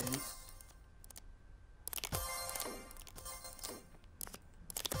 ace.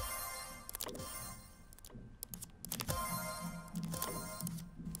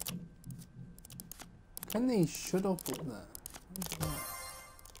 Can they shut up there?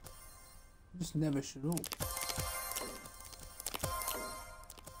 Just never shut up.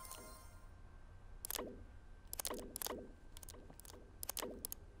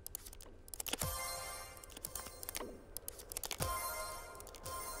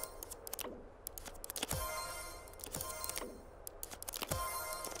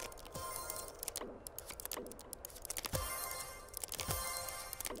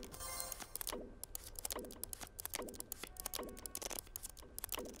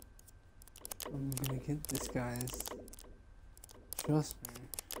 I'm gonna get this, guys. Trust me.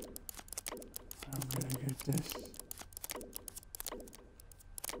 I'm gonna get this.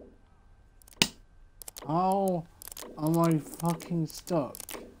 How am I fucking stuck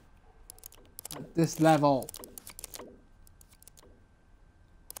at this level?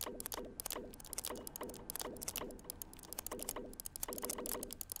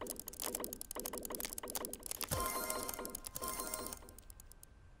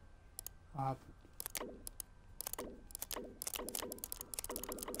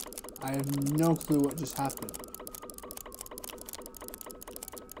 I have no clue what just happened.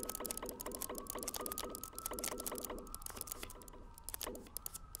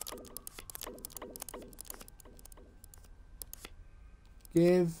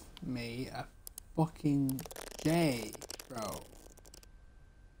 Give me a fucking J, bro.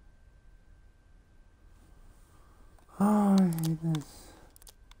 Oh, I hate this.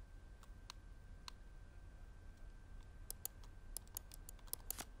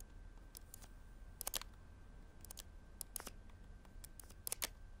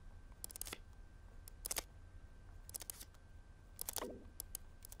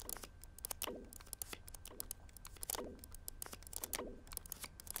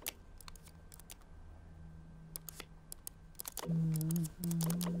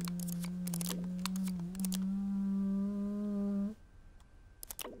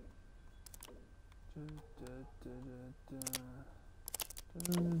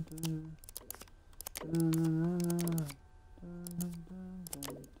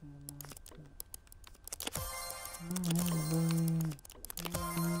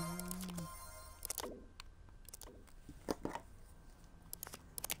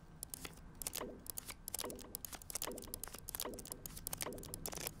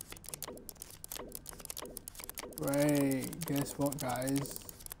 Great, guess what, guys?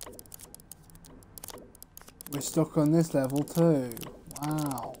 We're stuck on this level too.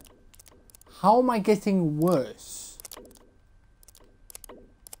 Wow. How am I getting worse?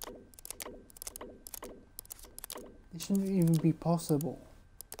 It shouldn't even be possible.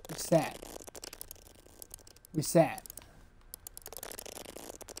 Reset. Reset.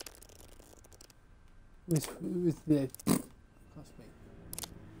 With the...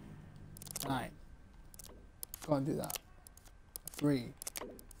 9. Can't do that. 3,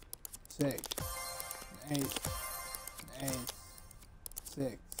 6, 8, 8,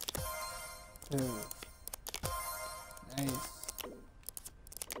 6, 2, 8.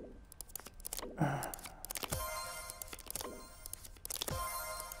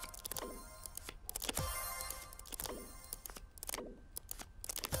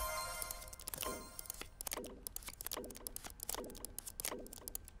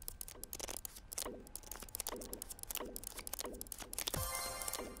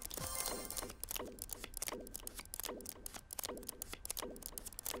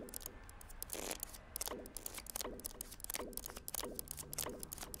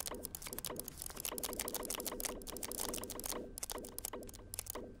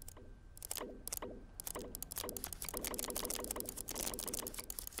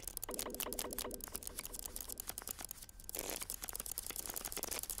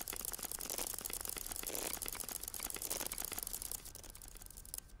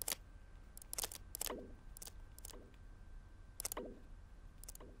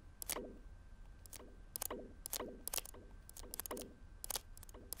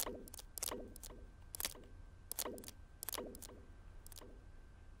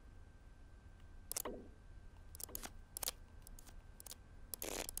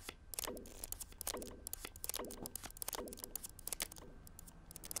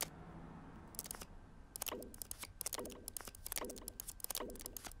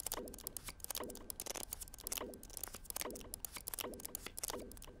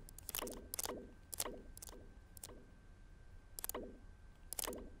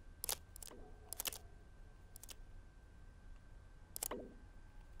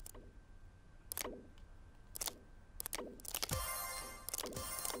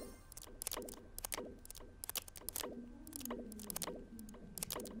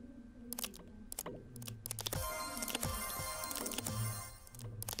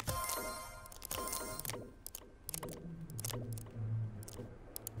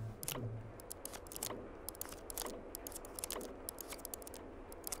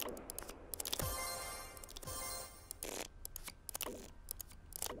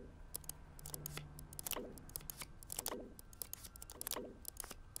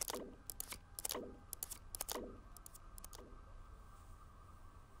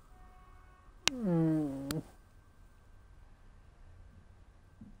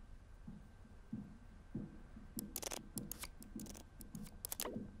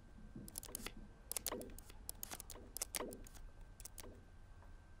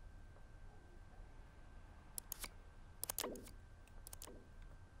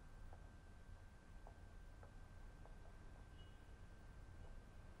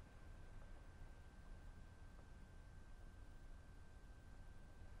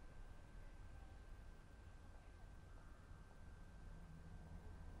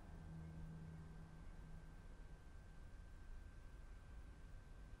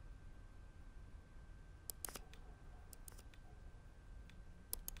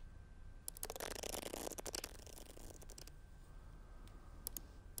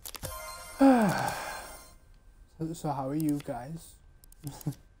 So how are you guys?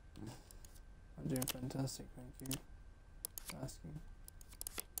 I'm doing fantastic, thank you for asking.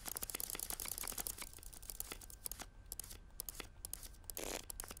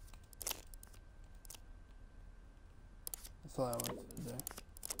 That's all I wanted to do.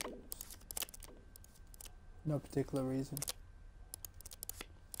 No particular reason.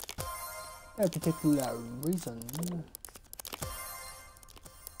 No particular reason.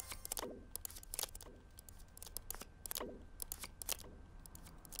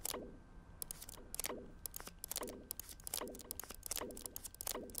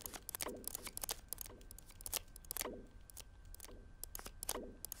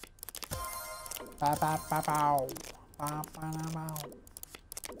 Ba ba ba bow. Ba ba ba bow.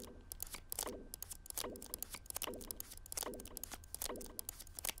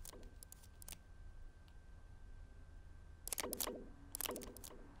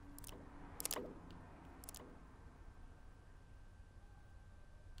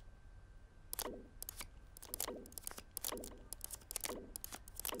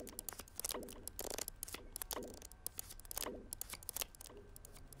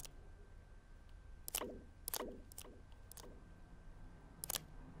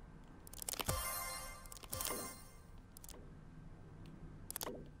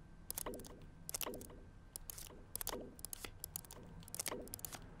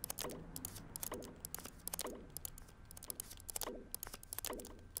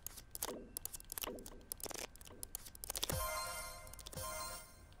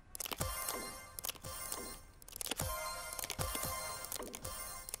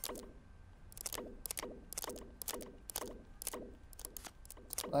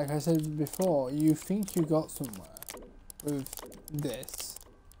 like I said before, you think you got somewhere with this,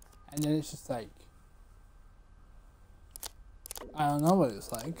 and then it's just like, I don't know what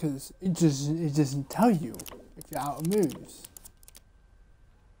it's like, because it doesn't tell you if you're out of moves.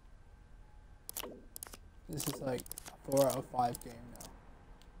 This is like a 4 out of 5 game now,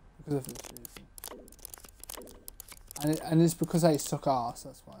 because of this reason. And it's because I suck ass,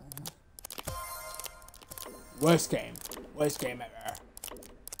 that's why. Worst game ever.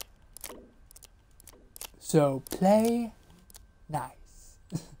 So play nice.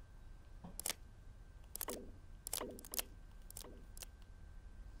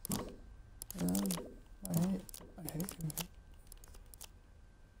 I hate him.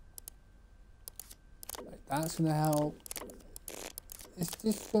 Like, that's gonna help. It's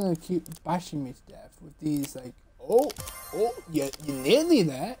just gonna keep bashing me to death with these, like, oh, you're nearly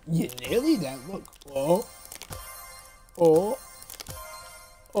there. You're nearly there. Look, oh, oh,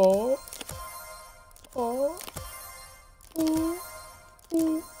 oh, oh, oh,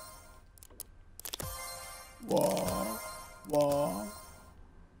 oh. Whoa, whoa.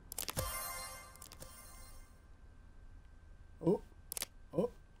 Oh, oh,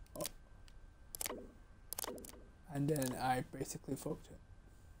 oh. And then I basically fucked it.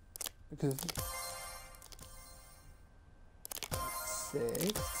 Because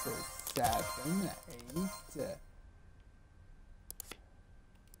 6, 7, 8.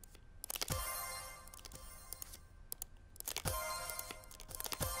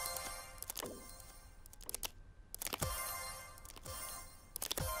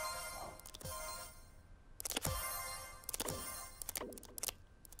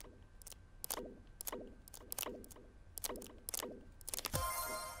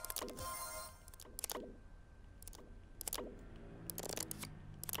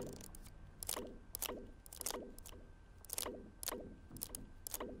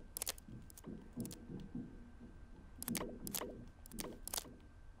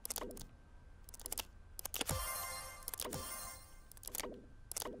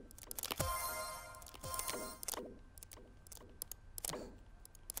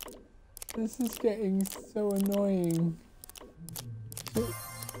 This is getting so annoying.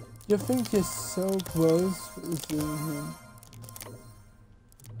 You think you're so close to zoom in.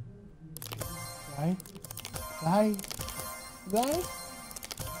 Right? Right? Right?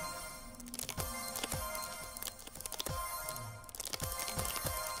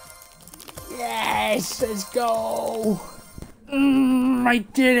 Yes! Let's go! I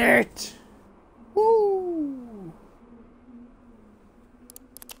did it! Woo!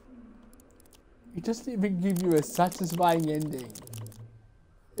 It doesn't even give you a satisfying ending.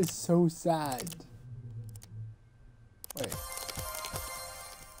 It's so sad. Wait.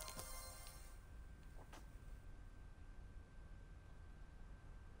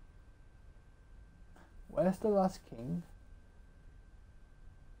 Where's the last king?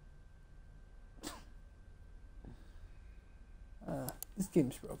 This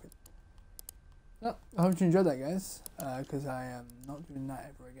game's broken. Well, I hope you enjoyed that, guys. Because I am not doing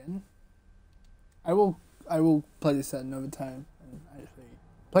that ever again. I will play this at another time and actually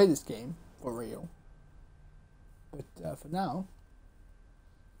play this game for real. But for now,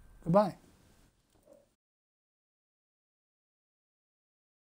 goodbye.